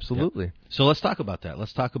 Absolutely. Yep. So let's talk about that.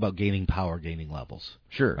 Let's talk about gaining power, gaining levels.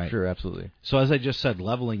 Sure, Right. sure, absolutely. So as I just said,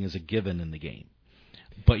 leveling is a given in the game.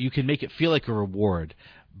 But you can make it feel like a reward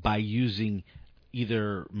by using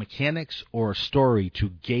either mechanics or story to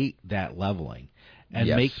gate that leveling and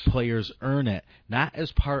Yes. make players earn it, not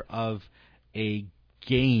as part of a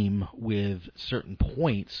game with certain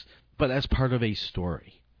points, but as part of a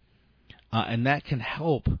story. And that can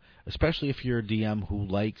help, especially if you're a DM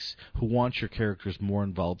who wants your characters more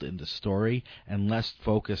involved in the story and less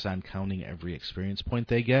focus on counting every experience point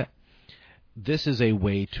they get. This is a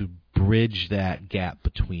way to bridge that gap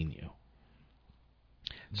between you.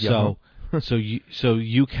 Yeah. So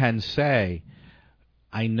you can say,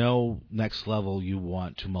 I know next level you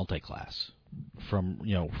want to multi-class from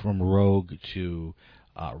rogue to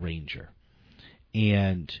ranger,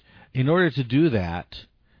 and in order to do that,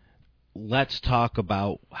 let's talk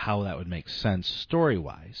about how that would make sense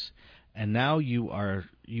story-wise. And now you are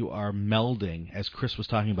melding, as Chris was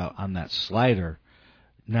talking about on that slider.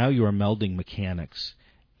 Now you are melding mechanics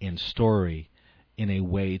and story in a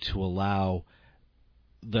way to allow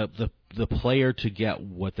the player to get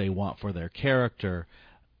what they want for their character,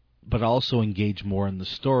 but also engage more in the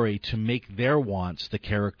story to make their wants the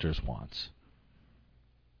character's wants,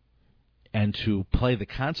 and to play the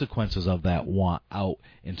consequences of that want out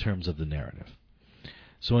in terms of the narrative.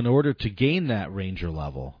 So in order to gain that ranger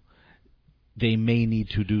level, they may need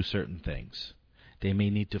to do certain things. They may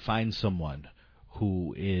need to find someone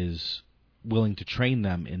who is willing to train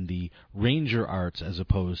them in the ranger arts as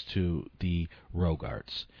opposed to the rogue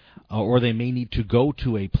arts. Or they may need to go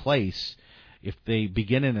to a place. If they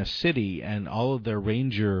begin in a city and all of their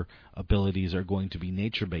ranger abilities are going to be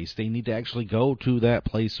nature-based, they need to actually go to that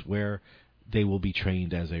place where they will be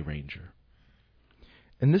trained as a ranger.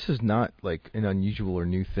 And this is not like an unusual or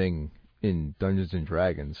new thing in Dungeons and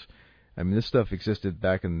Dragons. I mean, this stuff existed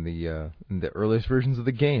back in the earliest versions of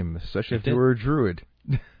the game, especially if you were a druid.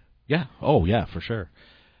 Yeah. Oh, yeah, for sure.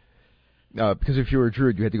 Because if you were a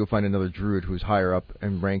druid, you had to go find another druid who was higher up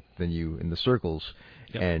in rank than you in the circles,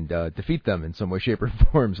 Yep. and defeat them in some way, shape, or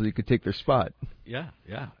form so you could take their spot. Yeah,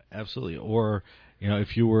 absolutely. Or,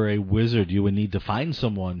 if you were a wizard, you would need to find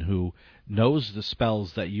someone who knows the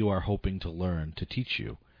spells that you are hoping to learn to teach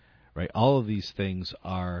you, right? All of these things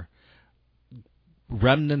are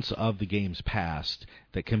remnants of the game's past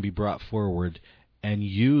that can be brought forward and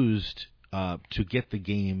used to get the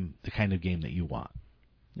kind of game that you want.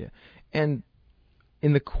 Yeah. And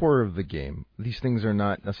in the core of the game, these things are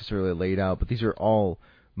not necessarily laid out, but these are all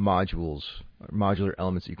modular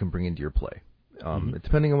elements that you can bring into your play.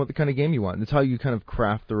 Depending on what the kind of game you want. And it's how you kind of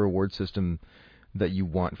craft the reward system that you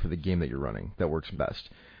want for the game that you're running that works best.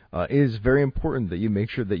 It is very important that you make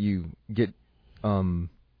sure that you get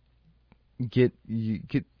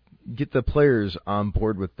the players on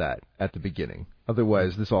board with that at the beginning.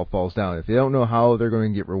 Otherwise, this all falls down. If they don't know how they're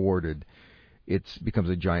going to get rewarded, it becomes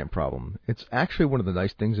a giant problem. It's actually one of the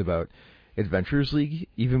nice things about Adventurers League,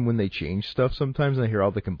 even when they change stuff sometimes, and I hear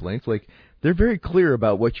all the complaints, like, they're very clear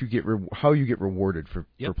about what you get, how you get rewarded for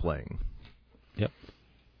playing. Yep.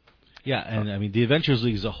 Yeah, and I mean, the Adventurers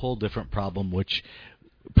League is a whole different problem,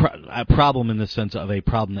 a problem in the sense of a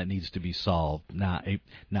problem that needs to be solved, not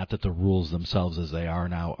that the rules themselves as they are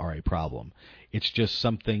now are a problem. It's just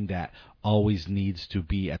something that always needs to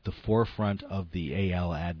be at the forefront of the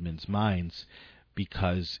AL admins' minds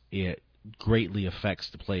because it greatly affects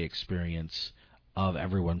the play experience of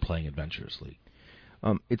everyone playing Adventurers League.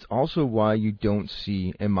 It's also why you don't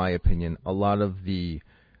see, in my opinion, a lot of the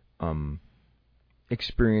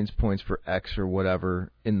experience points for X or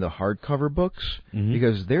whatever in the hardcover books,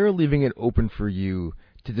 because they're leaving it open for you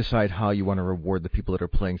to decide how you want to reward the people that are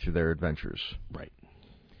playing through their adventures. Right.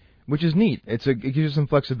 Which is neat. It gives you some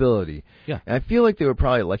flexibility. Yeah. And I feel like they would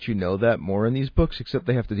probably let you know that more in these books, except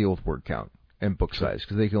they have to deal with word count and book size,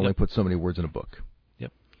 because they can only put so many words in a book.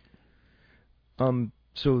 Yep.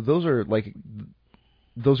 So those are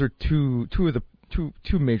two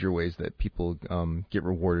major ways that people get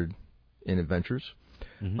rewarded in adventures.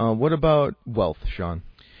 What about wealth, Sean?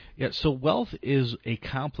 Yeah, so wealth is a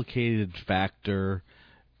complicated factor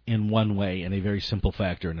in one way and a very simple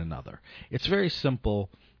factor in another. It's very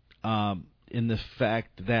simple in the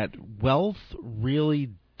fact that wealth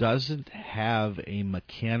really doesn't have a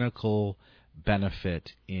mechanical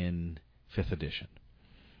benefit in 5th edition.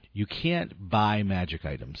 You can't buy magic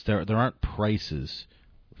items. There aren't prices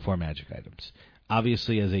for magic items.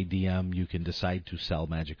 Obviously, as a DM, you can decide to sell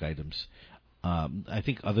magic items. I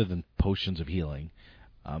think other than potions of healing,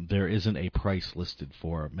 there isn't a price listed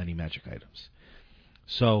for many magic items.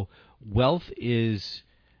 So wealth is,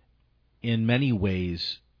 in many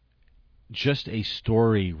ways, just a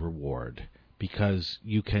story reward because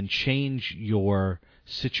you can change your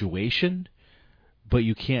situation, but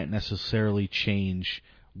you can't necessarily change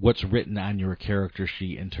what's written on your character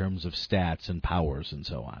sheet in terms of stats and powers and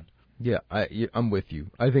so on. Yeah, I'm with you.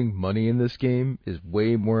 I think money in this game is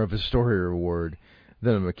way more of a story reward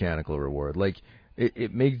than a mechanical reward. Like,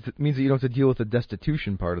 it means that you don't have to deal with the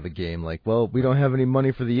destitution part of the game. Like, well, we don't have any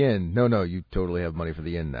money for the inn. No, you totally have money for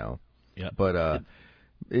the inn now. Yeah. But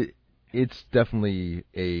it's definitely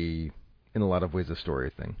in a lot of ways a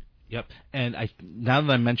story thing. Yep. And now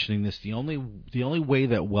that I'm mentioning this, the only way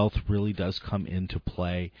that wealth really does come into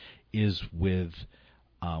play is with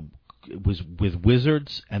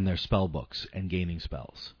wizards and their spell books and gaining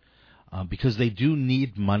spells, because they do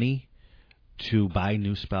need money to buy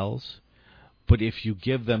new spells. But if you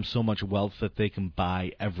give them so much wealth that they can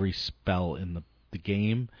buy every spell in the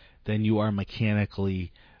game, then you are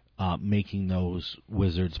mechanically making those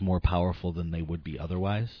wizards more powerful than they would be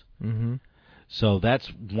otherwise. Mm-hmm. So that's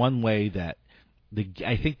one way that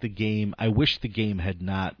I think the game. I wish the game had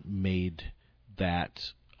not made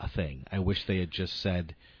that a thing. I wish they had just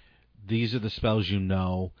said, these are the spells you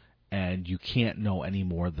know, and you can't know any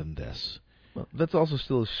more than this. Well, that's also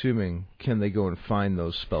still assuming, can they go and find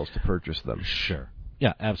those spells to purchase them? Sure.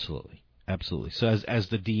 Yeah, absolutely. So as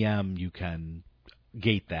the DM, you can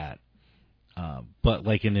gate that. But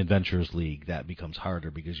like in Adventurers League, that becomes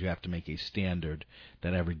harder because you have to make a standard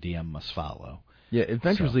that every DM must follow. Yeah,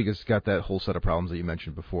 Adventurers League has got that whole set of problems that you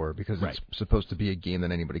mentioned before because it's supposed to be a game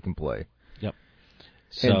that anybody can play. Yep.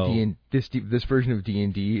 So and this version of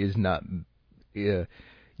D&D is not.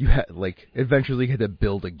 Adventurers League had to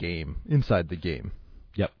build a game inside the game.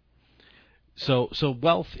 Yep. So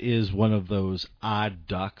wealth is one of those odd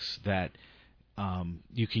ducks that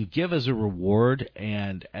you can give as a reward,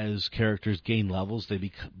 and as characters gain levels,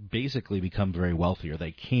 they basically become very wealthy, or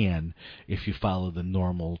they can, if you follow the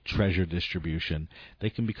normal treasure distribution. They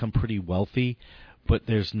can become pretty wealthy, but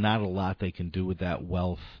there's not a lot they can do with that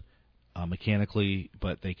wealth mechanically,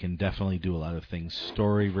 but they can definitely do a lot of things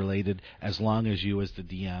story-related, as long as you, as the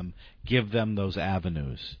DM, give them those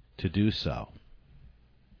avenues to do so.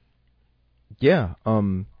 Yeah,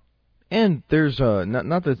 and there's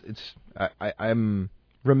not that it's I'm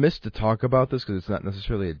remiss to talk about this because it's not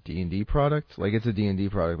necessarily a D&D product. Like, it's a D&D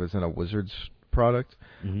product, but it's not a Wizards product.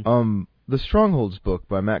 Mm-hmm. The Strongholds book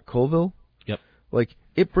by Matt Colville. Yep. Like,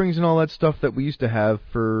 it brings in all that stuff that we used to have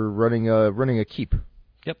for running a keep.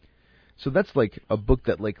 Yep. So that's like a book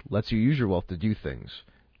that like lets you use your wealth to do things.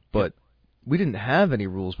 But we didn't have any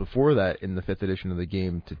rules before that in the 5th edition of the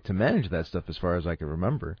game to manage that stuff as far as I can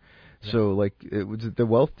remember. Yeah. So like the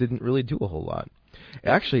wealth didn't really do a whole lot.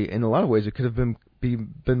 Actually, in a lot of ways, it could have been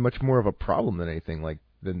much more of a problem than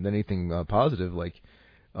anything positive. Like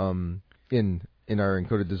in our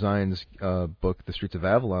Encoded Designs book, The Streets of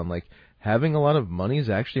Avalon, like having a lot of money is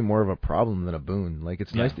actually more of a problem than a boon. Like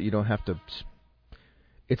it's nice that you don't have to.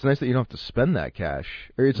 It's nice that you don't have to spend that cash,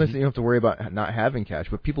 or it's nice that you don't have to worry about not having cash,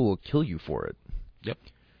 but people will kill you for it. Yep.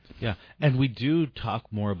 Yeah, and we do talk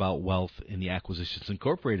more about wealth in the Acquisitions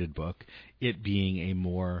Incorporated book, it being a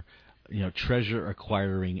more, treasure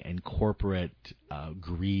acquiring and corporate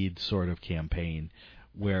greed sort of campaign,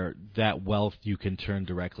 where that wealth you can turn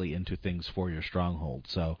directly into things for your stronghold.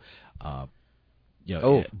 So, but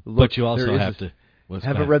you also have to. I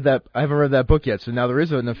haven't read that book yet, so now there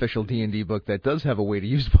is an official D&D book that does have a way to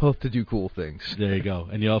use wealth to do cool things. There you go.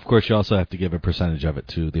 And of course you also have to give a percentage of it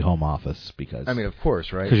to the home office because of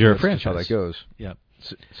course, right? Because you're a That's franchise. how that goes. Yep.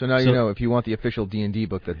 So now you know if you want the official D&D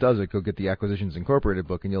book that does it, go get the Acquisitions Incorporated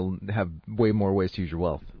book, and you'll have way more ways to use your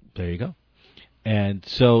wealth. There you go. And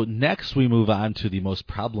so next we move on to the most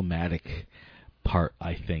problematic part,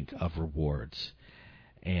 I think, of rewards.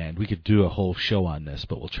 And we could do a whole show on this,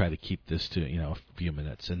 but we'll try to keep this to a few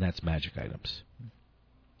minutes, and that's magic items.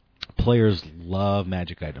 Players love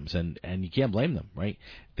magic items, and you can't blame them, right?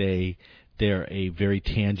 They're a very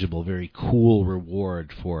tangible, very cool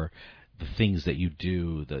reward for the things that you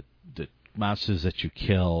do, the monsters that you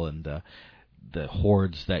kill, and the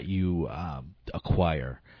hordes that you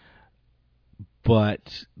acquire.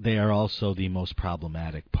 But they are also the most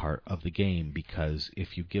problematic part of the game because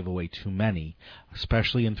if you give away too many,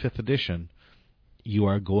 especially in 5th edition, you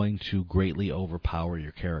are going to greatly overpower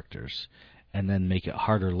your characters and then make it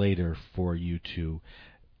harder later for you to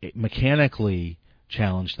mechanically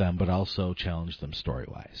challenge them, but also challenge them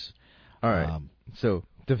story-wise. All right. So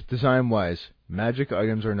design-wise, magic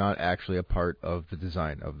items are not actually a part of the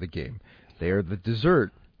design of the game. They are the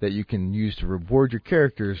dessert that you can use to reward your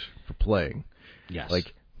characters for playing. Yes.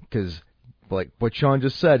 Because what Sean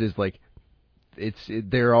just said is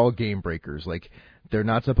they're all game breakers. Like they're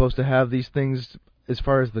not supposed to have these things as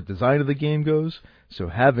far as the design of the game goes. So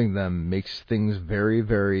having them makes things very,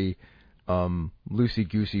 very loosey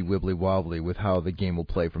goosey, wibbly wobbly with how the game will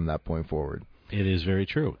play from that point forward. It is very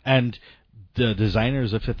true, and the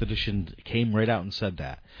designers of 5th edition came right out and said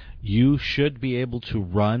that you should be able to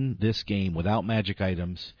run this game without magic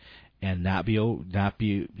items. And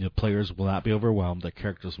players will not be overwhelmed. The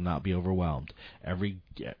characters will not be overwhelmed.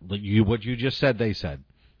 What you just said, they said.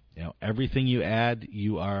 Everything you add,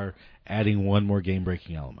 you are adding one more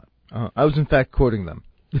game-breaking element. I was in fact quoting them.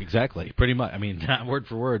 Exactly, pretty much. I mean, not word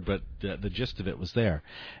for word, but the gist of it was there.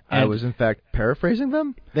 And I was in fact paraphrasing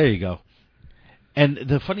them. There you go. And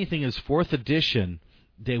the funny thing is, 4th edition,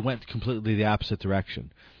 they went completely the opposite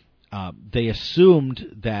direction. They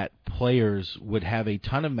assumed that players would have a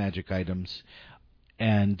ton of magic items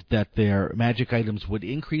and that their magic items would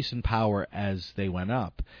increase in power as they went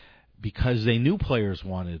up because they knew players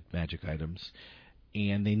wanted magic items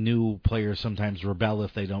and they knew players sometimes rebel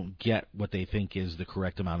if they don't get what they think is the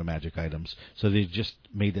correct amount of magic items. So they just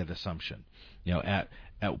made that assumption. At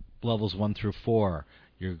levels 1 through 4,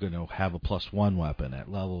 you're going to have a +1 weapon. At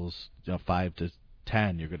levels 5 to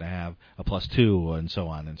 10, you're going to have a +2, and so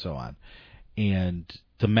on and so on. And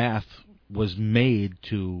the math was made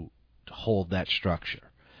to hold that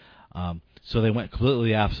structure. So they went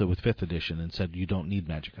completely opposite with 5th edition and said you don't need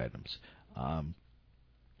magic items.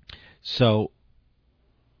 So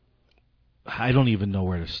I don't even know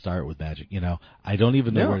where to start with magic. I don't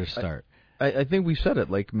even know where to start. I think we said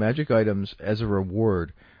it. Like magic items as a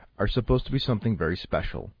reward are supposed to be something very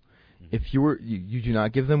special. If you do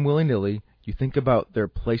not give them willy-nilly, you think about their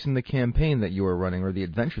place in the campaign that you are running or the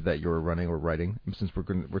adventure that you are running or writing, since we're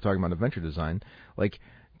talking about adventure design. Like,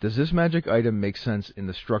 does this magic item make sense in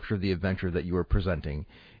the structure of the adventure that you are presenting?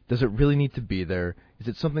 Does it really need to be there? Is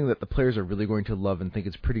it something that the players are really going to love and think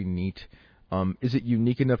it's pretty neat? Is it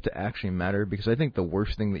unique enough to actually matter? Because I think the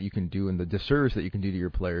worst thing that you can do and the disservice that you can do to your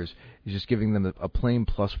players is just giving them a plain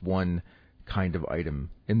 +1 kind of item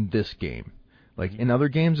in this game. Like, in other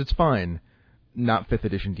games, it's fine. Not 5th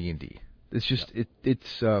edition D&D. It's just,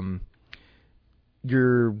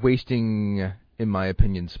 you're wasting, in my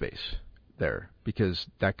opinion, space there. Because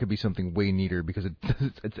that could be something way neater because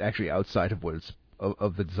it's actually outside of what it's,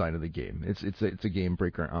 of the design of the game. It's a game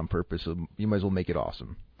breaker on purpose, so you might as well make it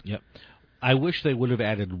awesome. Yep. I wish they would have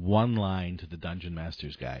added one line to the Dungeon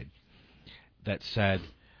Master's Guide that said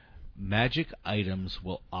magic items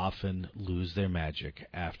will often lose their magic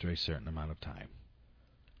after a certain amount of time.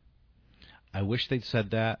 I wish they'd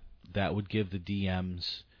said that. That would give the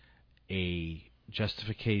DMs a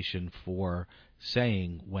justification for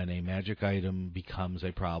saying when a magic item becomes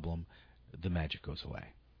a problem, the magic goes away.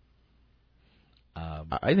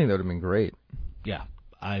 I think that would have been great. Yeah,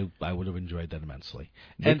 I would have enjoyed that immensely.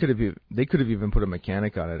 They could have even put a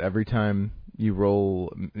mechanic on it. Every time you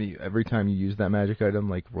use that magic item,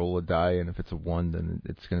 like roll a die, and if it's a 1, then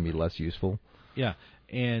it's going to be less useful. Yeah,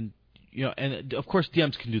 and and of course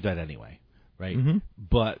DMs can do that anyway, right? Mm-hmm.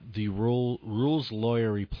 But the rules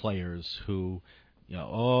lawyery players who,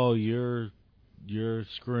 oh, you're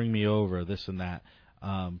screwing me over, this and that,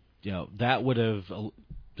 that would have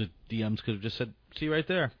the DMs could have just said, see right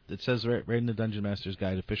there, it says right in the Dungeon Master's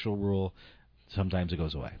Guide, official rule, sometimes it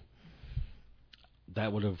goes away.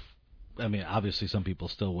 That would have, obviously some people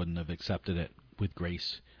still wouldn't have accepted it with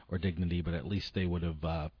grace or dignity, but at least they would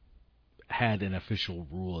have had an official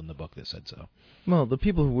rule in the book that said so. Well, the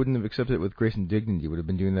people who wouldn't have accepted it with grace and dignity would have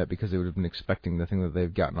been doing that because they would have been expecting the thing that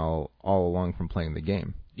they've gotten all along from playing the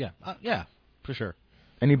game. Yeah, for sure.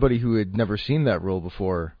 Anybody who had never seen that rule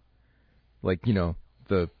before, like,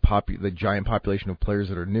 the giant population of players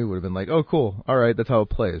that are new would have been like, oh, cool, all right, that's how it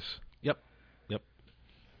plays. Yep.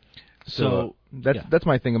 So that's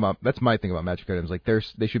my thing about magic items. Like,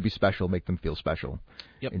 they should be special, make them feel special.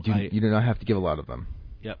 Yep. And you do not have to give a lot of them.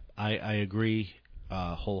 Yep, I agree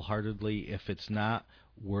wholeheartedly. If it's not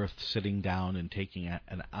worth sitting down and taking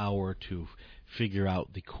an hour to figure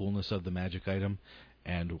out the coolness of the magic item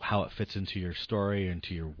and how it fits into your story,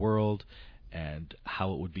 into your world, and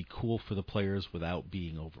how it would be cool for the players without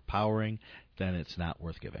being overpowering, then it's not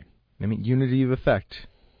worth giving. Unity of effect.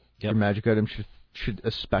 Yep. Your magic items should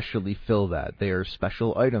especially fill that. They are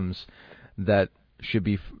special items that should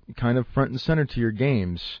be kind of front and center to your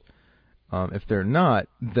games. If they're not,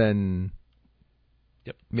 then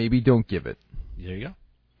maybe don't give it. There you go.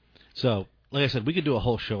 So, like I said, we could do a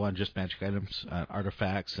whole show on just magic items,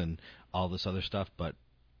 artifacts, and all this other stuff, but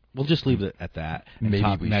we'll just leave it at that. And maybe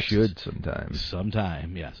talk we next should sometime.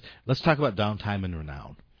 Sometime, yes. Let's talk about downtime and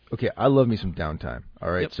renown. Okay, I love me some downtime.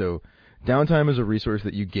 All right, so downtime is a resource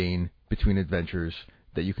that you gain between adventures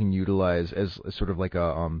that you can utilize as sort of like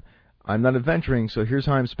a I'm not adventuring, so here's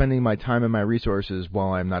how I'm spending my time and my resources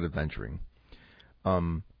while I'm not adventuring.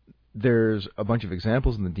 There's a bunch of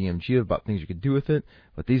examples in the DMG about things you could do with it,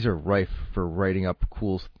 but these are rife for writing up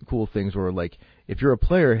cool things where, like, if you're a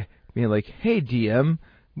player, being like, hey, DM,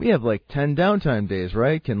 we have, 10 downtime days,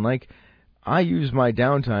 right? Can, I use my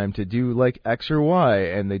downtime to do, X or Y,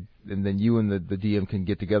 and then you and the DM can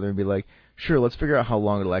get together and be like, sure, let's figure out how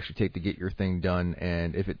long it'll actually take to get your thing done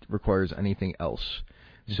and if it requires anything else.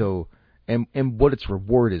 So, and what its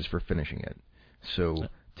reward is for finishing it. So,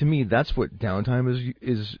 to me, that's what downtime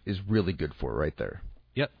is really good for right there.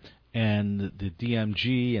 Yep. And the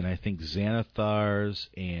DMG, and I think Xanathar's,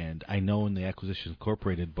 and I know in the Acquisitions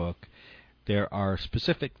Incorporated book, there are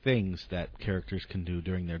specific things that characters can do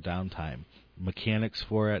during their downtime. Mechanics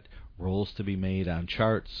for it, rolls to be made on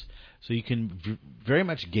charts. So you can very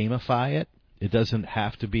much gamify it. It doesn't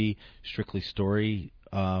have to be strictly story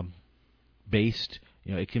based.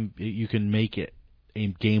 You can make it a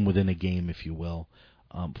game within a game, if you will,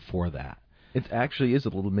 for that. It actually is a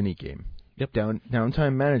little mini game. Yep.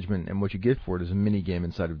 Downtime management and what you get for it is a mini game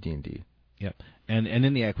inside of D&D. Yep. And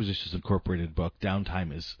in the Acquisitions Incorporated book,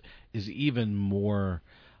 downtime is even more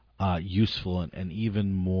useful and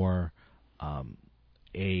even more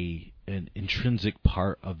an intrinsic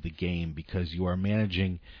part of the game, because you are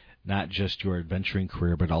managing not just your adventuring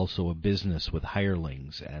career but also a business with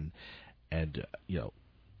hirelings and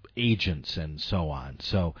agents and so on.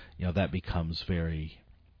 So that becomes very,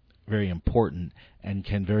 very important and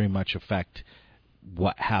can very much affect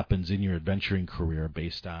what happens in your adventuring career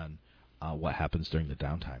based on what happens during the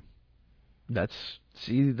downtime. That's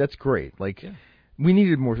great. We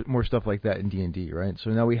needed more stuff like that in D&D, right?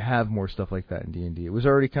 So now we have more stuff like that in D&D. It was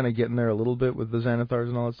already kind of getting there a little bit with the Xanathars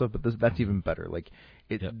and all that stuff, but that's even better.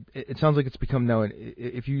 It sounds like it's become now,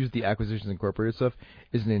 if you use the Acquisitions Incorporated stuff,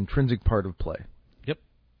 is an intrinsic part of play. Yep.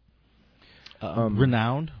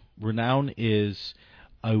 Renown is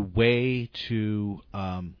a way to,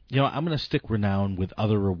 I'm going to stick Renown with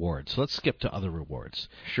other rewards. So let's skip to other rewards.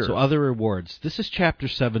 Sure. So other rewards. This is Chapter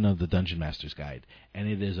 7 of the Dungeon Master's Guide, and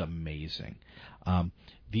it is amazing.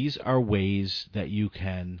 These are ways that you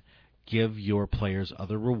can give your players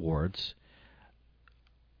other rewards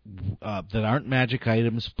that aren't magic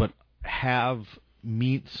items, but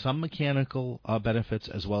meet some mechanical benefits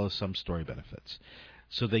as well as some story benefits.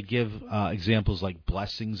 So they give examples like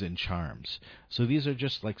blessings and charms. So these are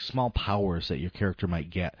just like small powers that your character might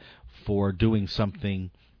get for doing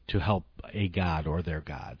something to help a god or their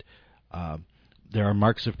god. There are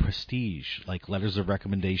marks of prestige, like letters of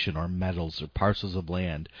recommendation or medals or parcels of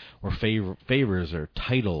land or favors or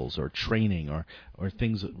titles or training or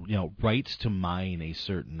things, rights to mine a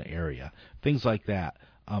certain area. Things like that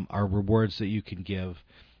are rewards that you can give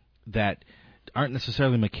that aren't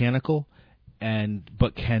necessarily mechanical,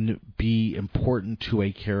 but can be important to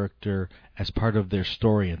a character as part of their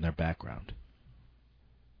story and their background.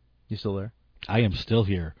 You still there? I am still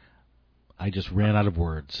here. I just ran out of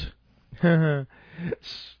words. I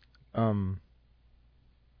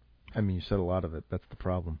mean, you said a lot of it. That's the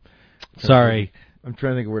problem. Sorry. I'm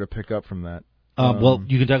trying to think of where to pick up from that. Well,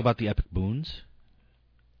 you can talk about the epic boons.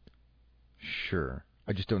 Sure.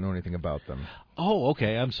 I just don't know anything about them. Oh,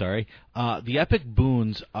 okay. I'm sorry. The epic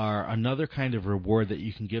boons are another kind of reward that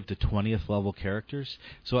you can give to 20th level characters.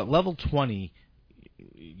 So at level 20,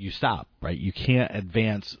 you stop, right? You can't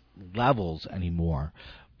advance levels anymore.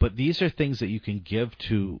 But these are things that you can give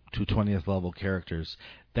to 20th level characters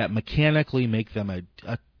that mechanically make them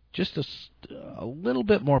just a little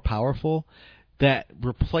bit more powerful, that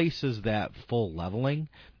replaces that full leveling,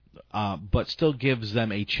 but still gives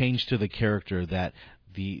them a change to the character that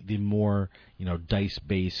the more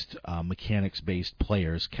dice-based, mechanics-based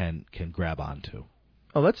players can grab onto.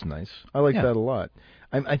 Oh, that's nice. I like Yeah. that a lot.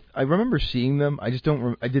 I remember seeing them. I just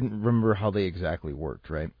don't. I didn't remember how they exactly worked.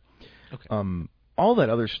 Right. Okay. All that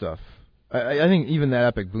other stuff. I think even that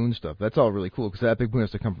epic boon stuff. That's all really cool because that epic boon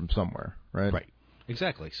has to come from somewhere, right? Right.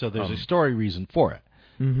 Exactly. So there's a story reason for it.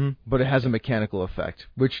 Mm-hmm. But it has a mechanical effect,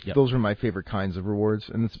 which Yep. those are my favorite kinds of rewards,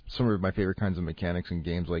 and it's some of my favorite kinds of mechanics in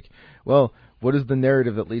games. Like, well, what is the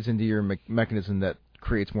narrative that leads into your mechanism that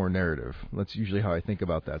creates more narrative? That's usually how I think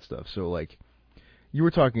about that stuff. So, like, you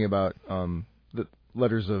were talking about the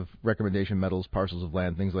letters of recommendation, medals, parcels of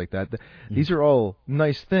land, things like that. These are all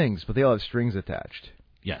nice things, but they all have strings attached.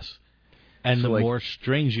 Yes. And So, the like- more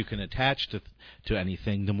strings you can attach to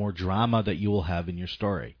anything, the more drama that you will have in your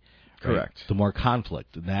story. right? Correct. The more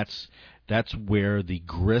conflict. And that's where the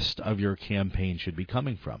grist of your campaign should be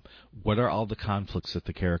coming from. What are all the conflicts that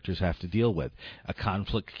the characters have to deal with? A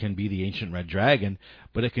conflict can be the ancient red dragon,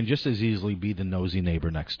 but it can just as easily be the nosy neighbor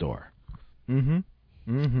next door.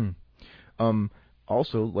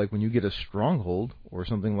 Also, like when you get a stronghold or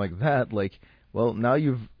something like that, like, well, now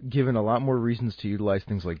you've given a lot more reasons to utilize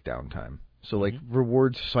things like downtime. So, like,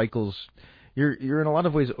 reward cycles, you're in a lot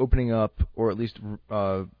of ways opening up, or at least,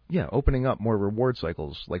 opening up more reward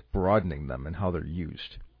cycles, like broadening them and how they're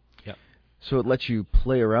used. Yep. So it lets you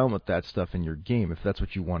play around with that stuff in your game if that's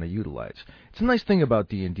what you want to utilize. It's a nice thing about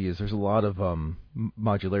D&D is there's a lot of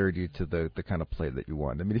modularity to the kind of play that you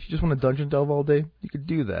want. I mean, if you just want to dungeon delve all day, you could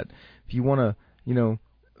do that. If you want to,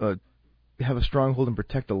 have a stronghold and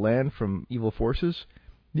protect the land from evil forces,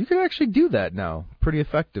 you can actually do that now pretty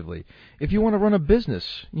effectively. If you want to run a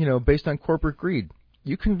business, based on corporate greed,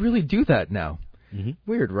 you can really do that now. Mm-hmm.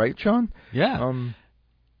 Weird, right, Sean? Yeah. And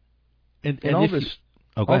and all if this, you-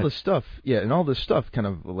 oh, go all ahead. this stuff, and all this stuff kind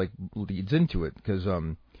of like leads into it because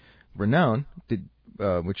Renown did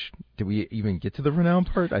we even get to the Renown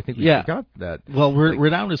part? I think we Yeah. forgot that. Well,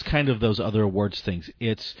 Renown is kind of those other awards things.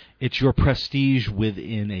 It's your prestige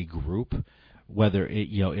within a group, whether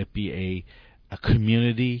it be a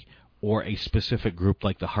community or a specific group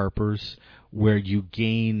like the Harpers, where you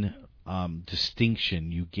gain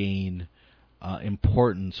distinction, you gain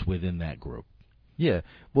importance within that group. Yeah,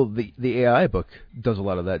 well, the AI book does a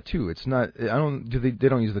lot of that too. It's not. They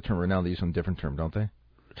don't use the term Renown. They use some different term, don't they?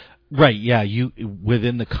 Right, yeah. You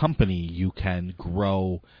within the company, you can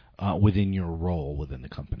grow within your role within the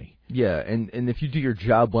company. Yeah, and if you do your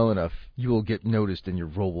job well enough, you will get noticed, and your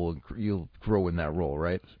role you'll grow in that role,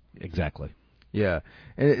 right? Exactly. Yeah,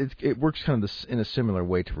 and it works kind of in a similar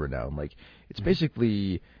way to Renown. Like it's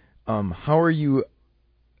basically, how are you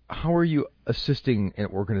assisting an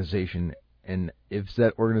organization, and is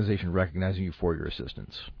that organization recognizing you for your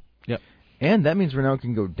assistance? Yep. And that means Renown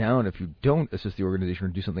can go down if you don't assist the organization or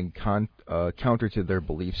do something counter to their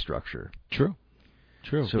belief structure. True.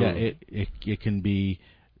 So- yeah, it can be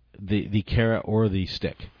the carrot or the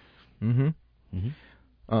stick. Mm-hmm.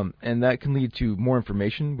 Mm-hmm. And that can lead to more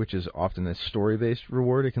information, which is often a story-based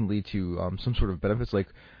reward. It can lead to some sort of benefits, like,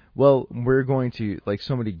 well, we're going to, like,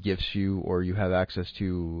 somebody gifts you, or you have access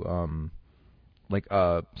to,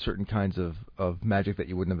 certain kinds of magic that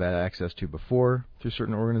you wouldn't have had access to before through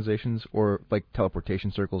certain organizations, or, like,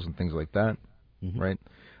 teleportation circles and things like that, right?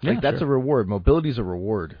 Yeah, Like, that's sure. a reward. Mobility is a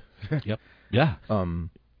reward. Yep. Yeah. And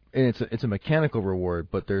it's a mechanical reward,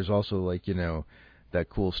 but there's also, like, that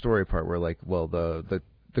cool story part where like, well, the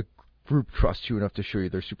group trusts you enough to show you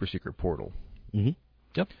their super secret portal. Mm-hmm.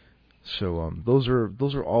 Yep. So those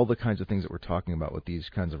are all the kinds of things that we're talking about with these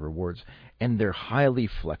kinds of rewards, and they're highly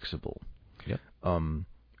flexible. Yep. And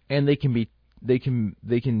they can be and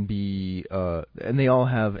they all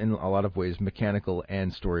have in a lot of ways mechanical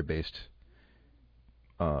and story based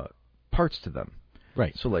parts to them.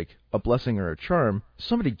 Right. So like a blessing or a charm,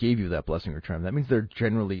 somebody gave you that blessing or charm. That means they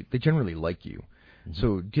generally like you. Mm-hmm.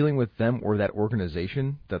 So dealing with them or that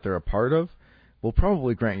organization that they're a part of will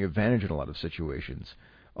probably grant you advantage in a lot of situations.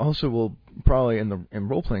 Also, will probably in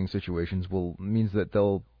role playing situations means that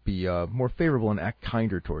they'll be more favorable and act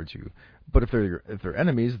kinder towards you. But if they're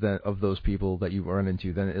enemies of those people that you run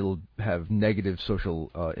into, then it'll have negative social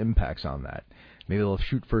impacts on that. Maybe they'll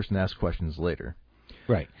shoot first and ask questions later.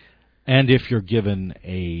 Right. And if you're given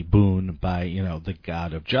a boon by, the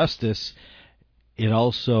god of justice, it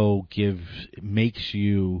also makes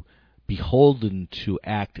you beholden to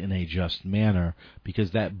act in a just manner,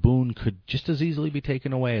 because that boon could just as easily be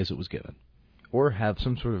taken away as it was given. Or have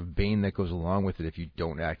some sort of bane that goes along with it if you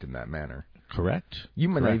don't act in that manner. Correct. You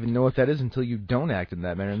might not even know what that is until you don't act in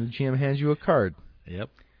that manner, and the GM hands you a card. Yep.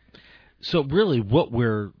 So really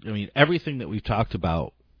everything that we've talked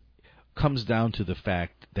about comes down to the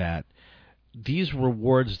fact that these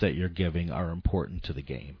rewards that you're giving are important to the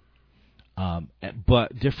game.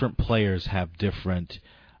 But different players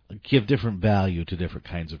give different value to different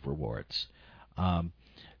kinds of rewards.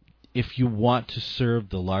 If you want to serve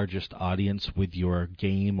the largest audience with your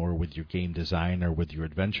game or with your game design or with your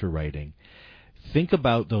adventure writing, think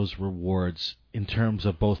about those rewards in terms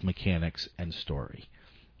of both mechanics and story.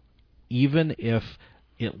 Even if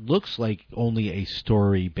it looks like only a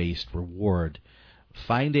story-based reward,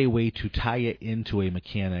 find a way to tie it into a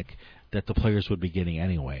mechanic that the players would be getting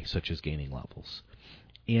anyway, such as gaining levels.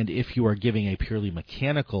 And if you are giving a purely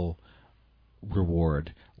mechanical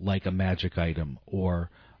reward, like a magic item or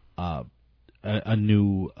a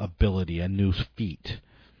new ability, a new feat,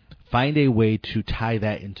 find a way to tie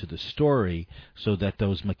that into the story so that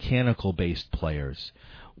those mechanical-based players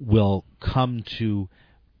will come to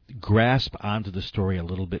grasp onto the story a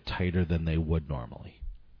little bit tighter than they would normally.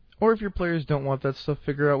 Or if your players don't want that stuff,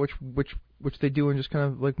 figure out which they do and just kind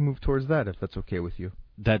of like move towards that, if that's okay with you.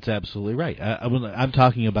 That's absolutely right. I'm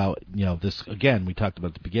talking about, this, again, we talked about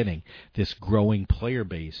at the beginning, this growing player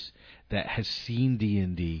base that has seen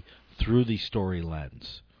D&D through the story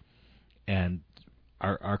lens and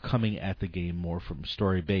are coming at the game more from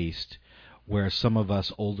story-based, where some of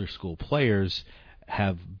us older school players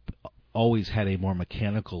have always had a more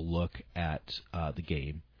mechanical look at the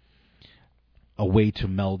game. A way to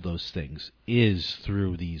meld those things is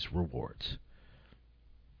through these rewards.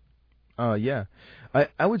 Yeah.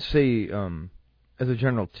 I would say, as a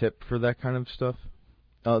general tip for that kind of stuff,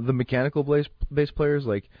 the mechanical based players,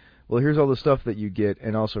 like, well, here's all the stuff that you get,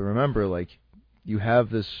 and also remember, like, you have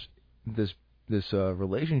this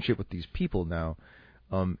relationship with these people now.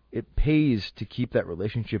 It pays to keep that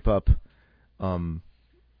relationship up,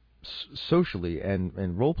 socially and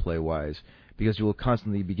roleplay wise, because you will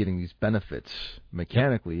constantly be getting these benefits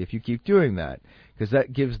mechanically if you keep doing that. Because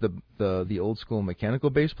that gives the old school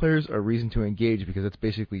mechanical based players a reason to engage, because it's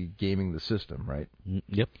basically gaming the system, right?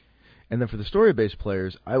 Yep. And then for the story based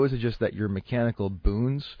players, I would suggest that your mechanical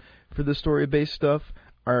boons for the story based stuff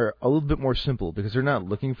are a little bit more simple, because they're not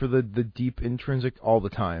looking for the deep intrinsic all the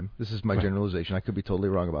time. This is my generalization. I could be totally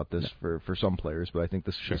wrong about this for some players, but I think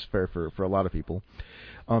this is fair for a lot of people.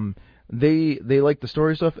 They like the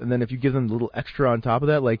story stuff, and then if you give them a little extra on top of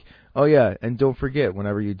that, like, oh yeah, and don't forget,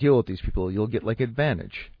 whenever you deal with these people, you'll get like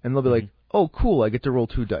advantage, and they'll be like, oh cool, I get to roll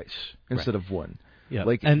 2 dice instead of 1. Yeah,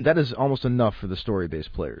 and that is almost enough for the story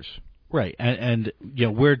based players. Right, and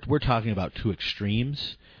we're talking about two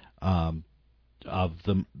extremes. Of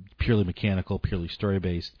the purely mechanical, purely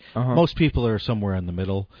story-based. Most people are somewhere in the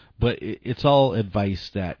middle, but it's all advice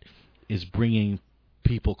that is bringing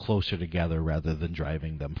people closer together rather than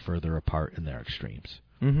driving them further apart in their extremes.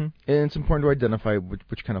 Mm-hmm. And it's important to identify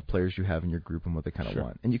which kind of players you have in your group and what they kind of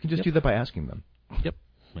want. And you can just do that by asking them. Yep.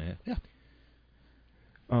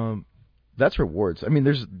 Yeah. That's rewards. I mean,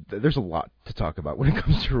 there's a lot to talk about when it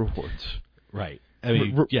comes to rewards. Right. I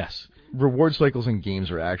mean, yes. Reward cycles in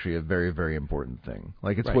games are actually a very, very important thing.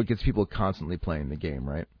 Like, it's what gets people constantly playing the game,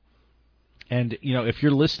 right? And, if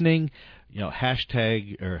you're listening,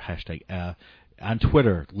 hashtag on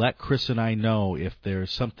Twitter, let Chris and I know if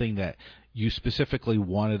there's something that you specifically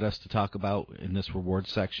wanted us to talk about in this reward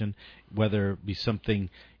section, whether it be something,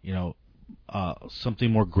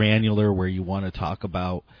 something more granular where you want to talk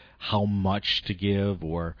about how much to give,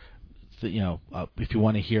 or if you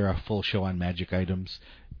want to hear a full show on magic items,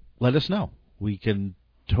 let us know. We can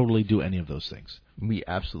totally do any of those things. We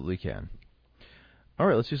absolutely can. All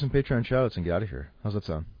right, let's do some Patreon shoutouts and get out of here. How's that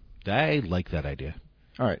sound? I like that idea.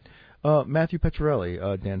 All right. Matthew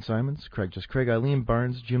Petrarelli, Dan Simons, Craig Just Craig, Eileen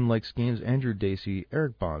Barnes, Jim Likes Games, Andrew Dacey,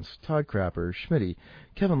 Eric Bonds, Todd Crapper, Schmitty,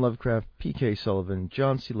 Kevin Lovecraft, PK Sullivan,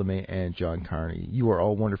 John C. LeMay, and John Carney. You are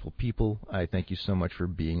all wonderful people. I thank you so much for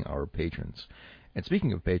being our patrons. And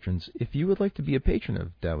speaking of patrons, if you would like to be a patron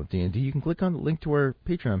of Down with D&D, you can click on the link to our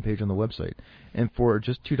Patreon page on the website. And for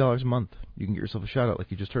just $2 a month, you can get yourself a shout-out like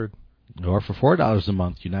you just heard. Or for $4 a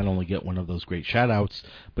month, you not only get one of those great shout-outs,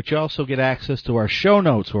 but you also get access to our show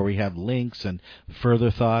notes where we have links and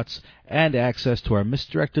further thoughts, and access to our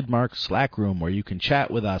Misdirected Mark Slack room where you can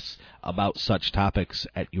chat with us about such topics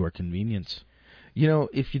at your convenience. You know,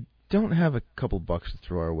 if you don't have a couple bucks to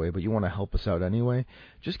throw our way, but you want to help us out anyway,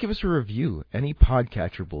 just give us a review. Any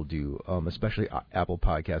podcatcher will do, especially Apple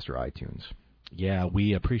Podcasts or iTunes. Yeah,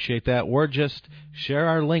 we appreciate that. Or just share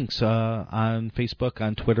our links on Facebook,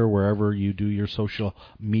 on Twitter, wherever you do your social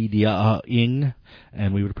media-ing,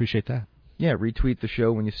 and we would appreciate that. Yeah, retweet the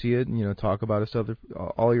show when you see it, and talk about us to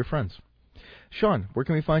all your friends. Sean, where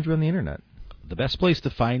can we find you on the internet? The best place to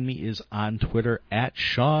find me is on Twitter at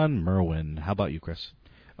Sean Merwin. How about you, Chris?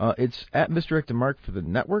 It's at Misdirected Mark for the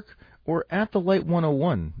network, or at the Light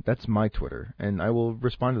 101. That's my Twitter, and I will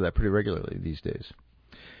respond to that pretty regularly these days.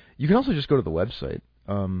 You can also just go to the website.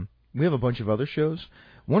 We have a bunch of other shows.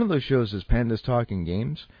 One of those shows is Pandas Talking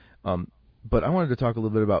Games, but I wanted to talk a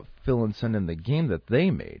little bit about Phil and Send and the game that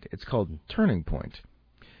they made. It's called Turning Point.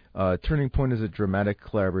 Turning Point is a dramatic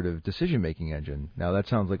collaborative decision-making engine. Now, that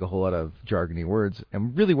sounds like a whole lot of jargony words,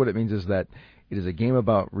 and really what it means is that it is a game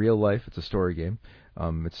about real life. It's a story game.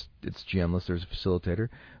 It's GM-less. There's a facilitator.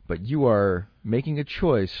 But you are making a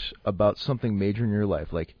choice about something major in your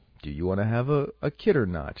life, like, do you want to have a kid or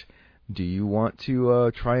not? Do you want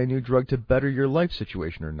to try a new drug to better your life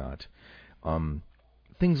situation or not?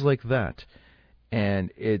 Things like that.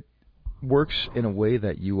 And it works in a way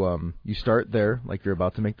that you start there, like you're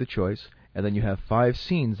about to make the choice, and then you have 5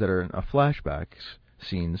 scenes that are flashbacks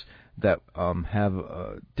scenes that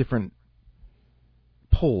have different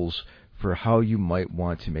polls for how you might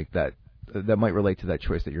want to make that might relate to that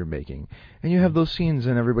choice that you're making. And you have those scenes,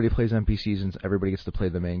 and everybody plays NPCs, and everybody gets to play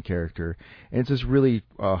the main character. And it's this really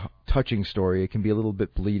touching story. It can be a little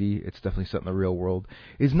bit bleedy. It's definitely set in the real world.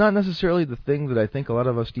 It's not necessarily the thing that I think a lot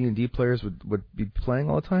of us D&D players would be playing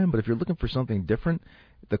all the time, but if you're looking for something different,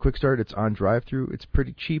 the Quick Start, it's on drive-thru. It's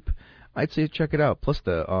pretty cheap. I'd say check it out. Plus,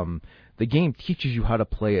 the game teaches you how to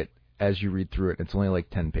play it as you read through it. It's only like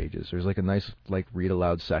 10 pages. There's like a nice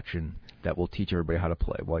read-aloud section that will teach everybody how to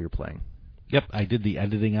play while you're playing. Yep, I did the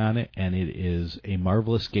editing on it, and it is a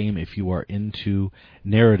marvelous game if you are into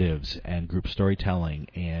narratives and group storytelling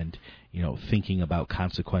and, thinking about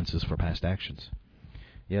consequences for past actions.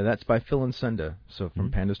 Yeah, that's by Phil and Senda, so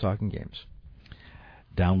from Pandas Talking Games.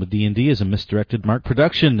 Down with D&D is a Misdirected Mark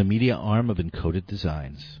production, the media arm of Encoded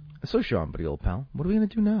Designs. So, Sean, buddy old pal, what are we going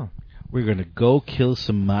to do now? We're going to go kill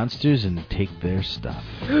some monsters and take their stuff.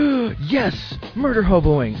 Yes! Murder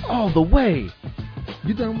hoboing all the way!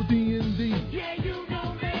 Get down with D&D. Yeah, you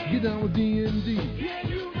know me. Get down with D&D. Yeah,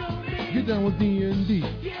 you know me. Get down with D&D.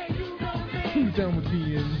 Yeah, you know me. Who's down with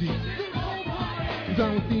D&D? This whole party.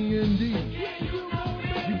 Down with D&D. Yeah, you know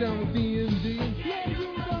me. You down with D&D? Yeah, you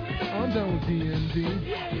know me. I'm down with D&D.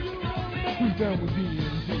 Yeah, you know me. Who's down with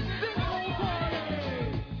D&D?